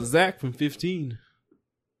feel about Zach from 15?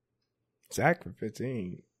 Zach from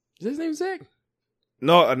 15. Is his name Zach?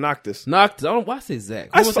 No, Noctis. Noctis. I don't. Why say Zach?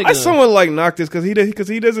 I somewhat like Noctis because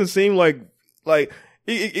he doesn't seem like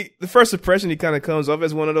the first impression he kind of comes off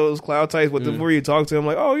as one of those Cloud types. But the more you talk to him,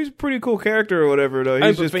 like, oh, he's a pretty cool character or whatever. Though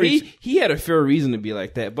he's just he had a fair reason to be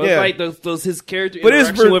like that. But Yeah. like those his character But his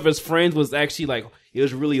interaction ver- with his friends was actually like it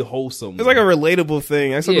was really wholesome. it's like a relatable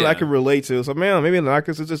thing. That's something Yeah. I can relate to. So man, maybe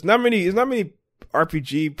Noctis is just not many. It's not many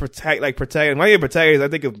RPG protagonist. When I get protagonist, I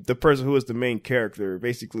think of the person who is the main character,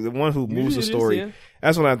 basically the one who moves the it is, story. yeah.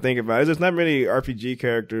 That's what I think about. There's just not many RPG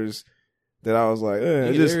characters that I was like,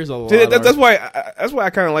 Yeah, just, there's a lot that's of- why I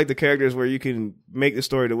kind of like the characters where you can make the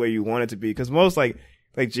story the way you want it to be. Because most like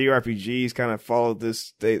JRPGs kind of follow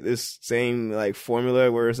this same like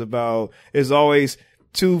formula where it's always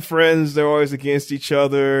two friends, they're always against each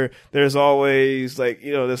other. There's always like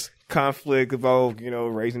this conflict about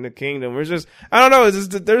raising the kingdom. It's just I don't know. It's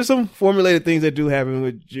just, there's some formulated things that do happen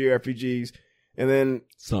with JRPGs, and then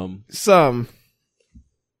some,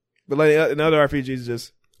 but like in other RPGs,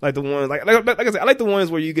 just like the ones like I said, I like the ones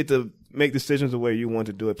where you get to make decisions the way you want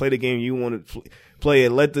to do it, play the game you want to play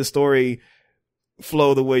it, let the story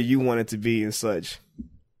flow the way you want it to be and such.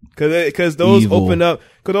 Because those open up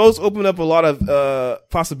a lot of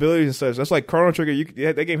possibilities and such. That's like Chrono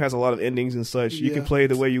Trigger. That game has a lot of endings and such. You can play it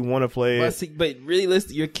the way you want to play it. But really,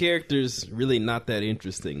 your character's really not that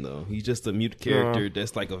interesting though. He's just a mute character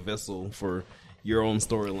that's like a vessel for your own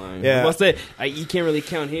storyline. Yeah. Well, you can't really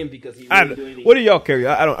count him because he really do anything. What do y'all carry?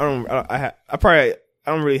 I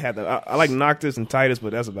don't really have that. I like Noctis and Titus,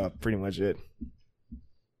 but that's about pretty much it.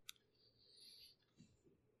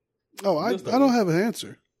 Oh, I don't have an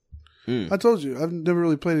answer. I told you I've never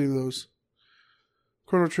really played any of those.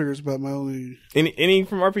 Chrono Trigger is about my only. Any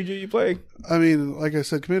from RPG you play? I mean, like I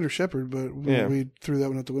said, Commander Shepard, but Yeah. we threw that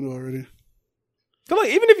one out the window already. I feel like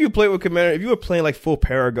even if you play with Commander, if you were playing like full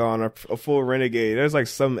Paragon or a full Renegade, there's like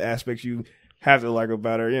some aspects you have to like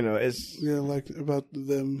about her. It's like about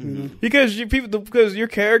them. because because your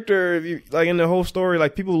character, if you like in the whole story,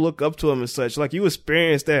 like people look up to him and such. Like you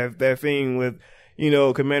experience that thing with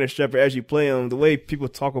Commander Shepard as you play him. The way people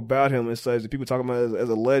talk about him and such, the people talk about him as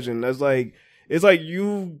a legend. That's like it's like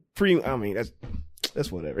you pretty. I mean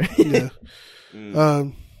that's whatever. Yeah.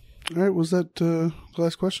 All right, was that the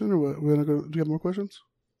last question, or what? Do you have more questions?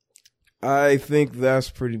 I think that's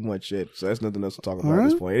pretty much it. So that's nothing else to talk about All at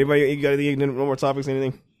this right. point. Anybody you got any more topics?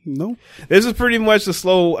 Anything? No. This is pretty much the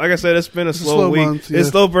slow. Like I said, it's been a slow week. month, yeah. It's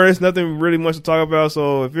slow burn. It's nothing really much to talk about.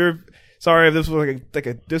 So if you're sorry if this was like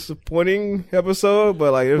a disappointing episode,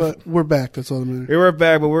 but like But we're back. That's all that matters. we're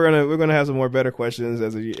back. But we're gonna have some more better questions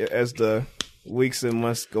as the weeks and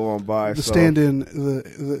months go on by. The so.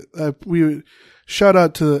 stand-in, we shout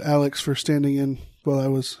out to Alex for standing in while I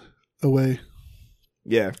was away.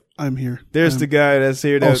 Yeah. I'm here. There's the guy that's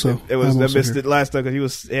here that also- that I'm also missed here. it last time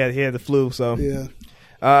because he had the flu. So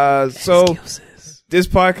Yeah. so this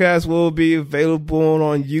podcast will be available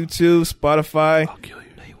on YouTube, Spotify. I'll kill you.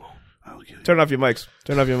 No, you won't. I'll kill you. Turn off your mics.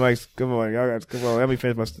 Turn off your mics. Come on, y'all guys. Come on. Let me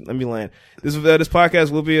finish let me land. This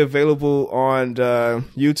podcast will be available on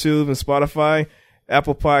YouTube and Spotify,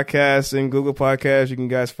 Apple Podcasts, and Google Podcasts. You can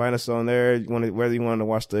guys find us on there. Whether you want to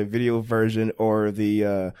watch the video version or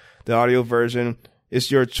the audio version, it's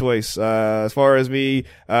your choice. As far as me, you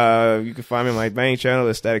can find me on my main channel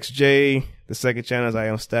is Statics J. The second channel is I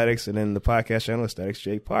Am Statics, and then the podcast channel is Statics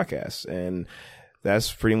J Podcast. And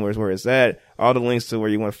that's pretty much where it's at. All the links to where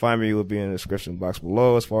you want to find me will be in the description box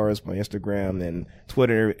below, as far as my Instagram and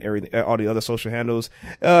Twitter, everything, all the other social handles.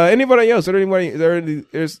 Anybody else?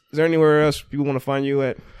 Is there anywhere else people want to find you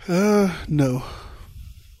at? No.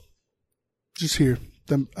 Just here.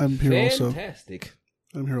 I'm here also. Fantastic.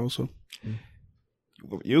 I'm here also.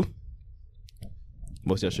 You?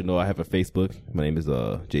 Most of y'all should know I have a Facebook. My name is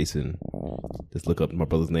Jason. Just look up my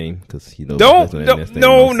brother's name because you know. No. So now they're gonna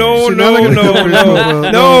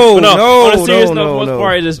on a serious note, for the most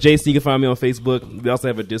part, it's just Jason. You can find me on Facebook. We also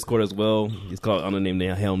have a Discord as well. It's called under the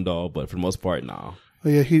name Helm Doll, but for the most part, nah. Oh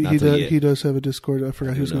yeah, he Not till does. yet. He does have a Discord. I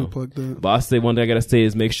forgot he was You going know. to plug that. But I'll say one thing I gotta say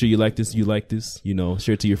is make sure you like this. You know,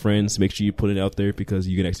 share it to your friends. Make sure you put it out there because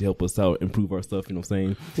you can actually help us out, improve our stuff. You know what I'm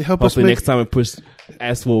saying? They help us Hopefully make. next time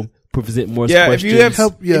we present more Yeah, questions. if you have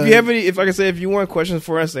Help- yeah. if you have any, like I said, if you want questions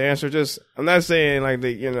for us to answer, just I'm not saying like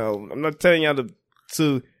I'm not telling y'all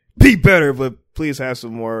to be better, but please have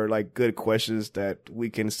some more like good questions that we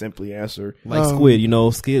can simply answer. Like Squid,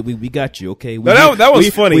 Squid, we got you, okay? That was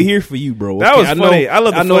funny. We're here for you, bro. That okay? was funny. I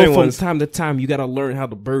love the know funny from ones. time to time you gotta learn how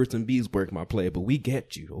the birds and bees work, my player, but we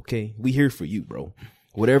get you, okay? We here for you, bro.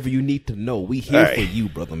 Whatever you need to know, we here All for right. you,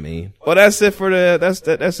 brother, man. Well, that's it for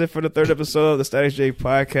the third episode of the Static J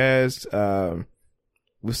podcast.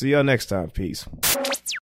 We'll see y'all next time. Peace.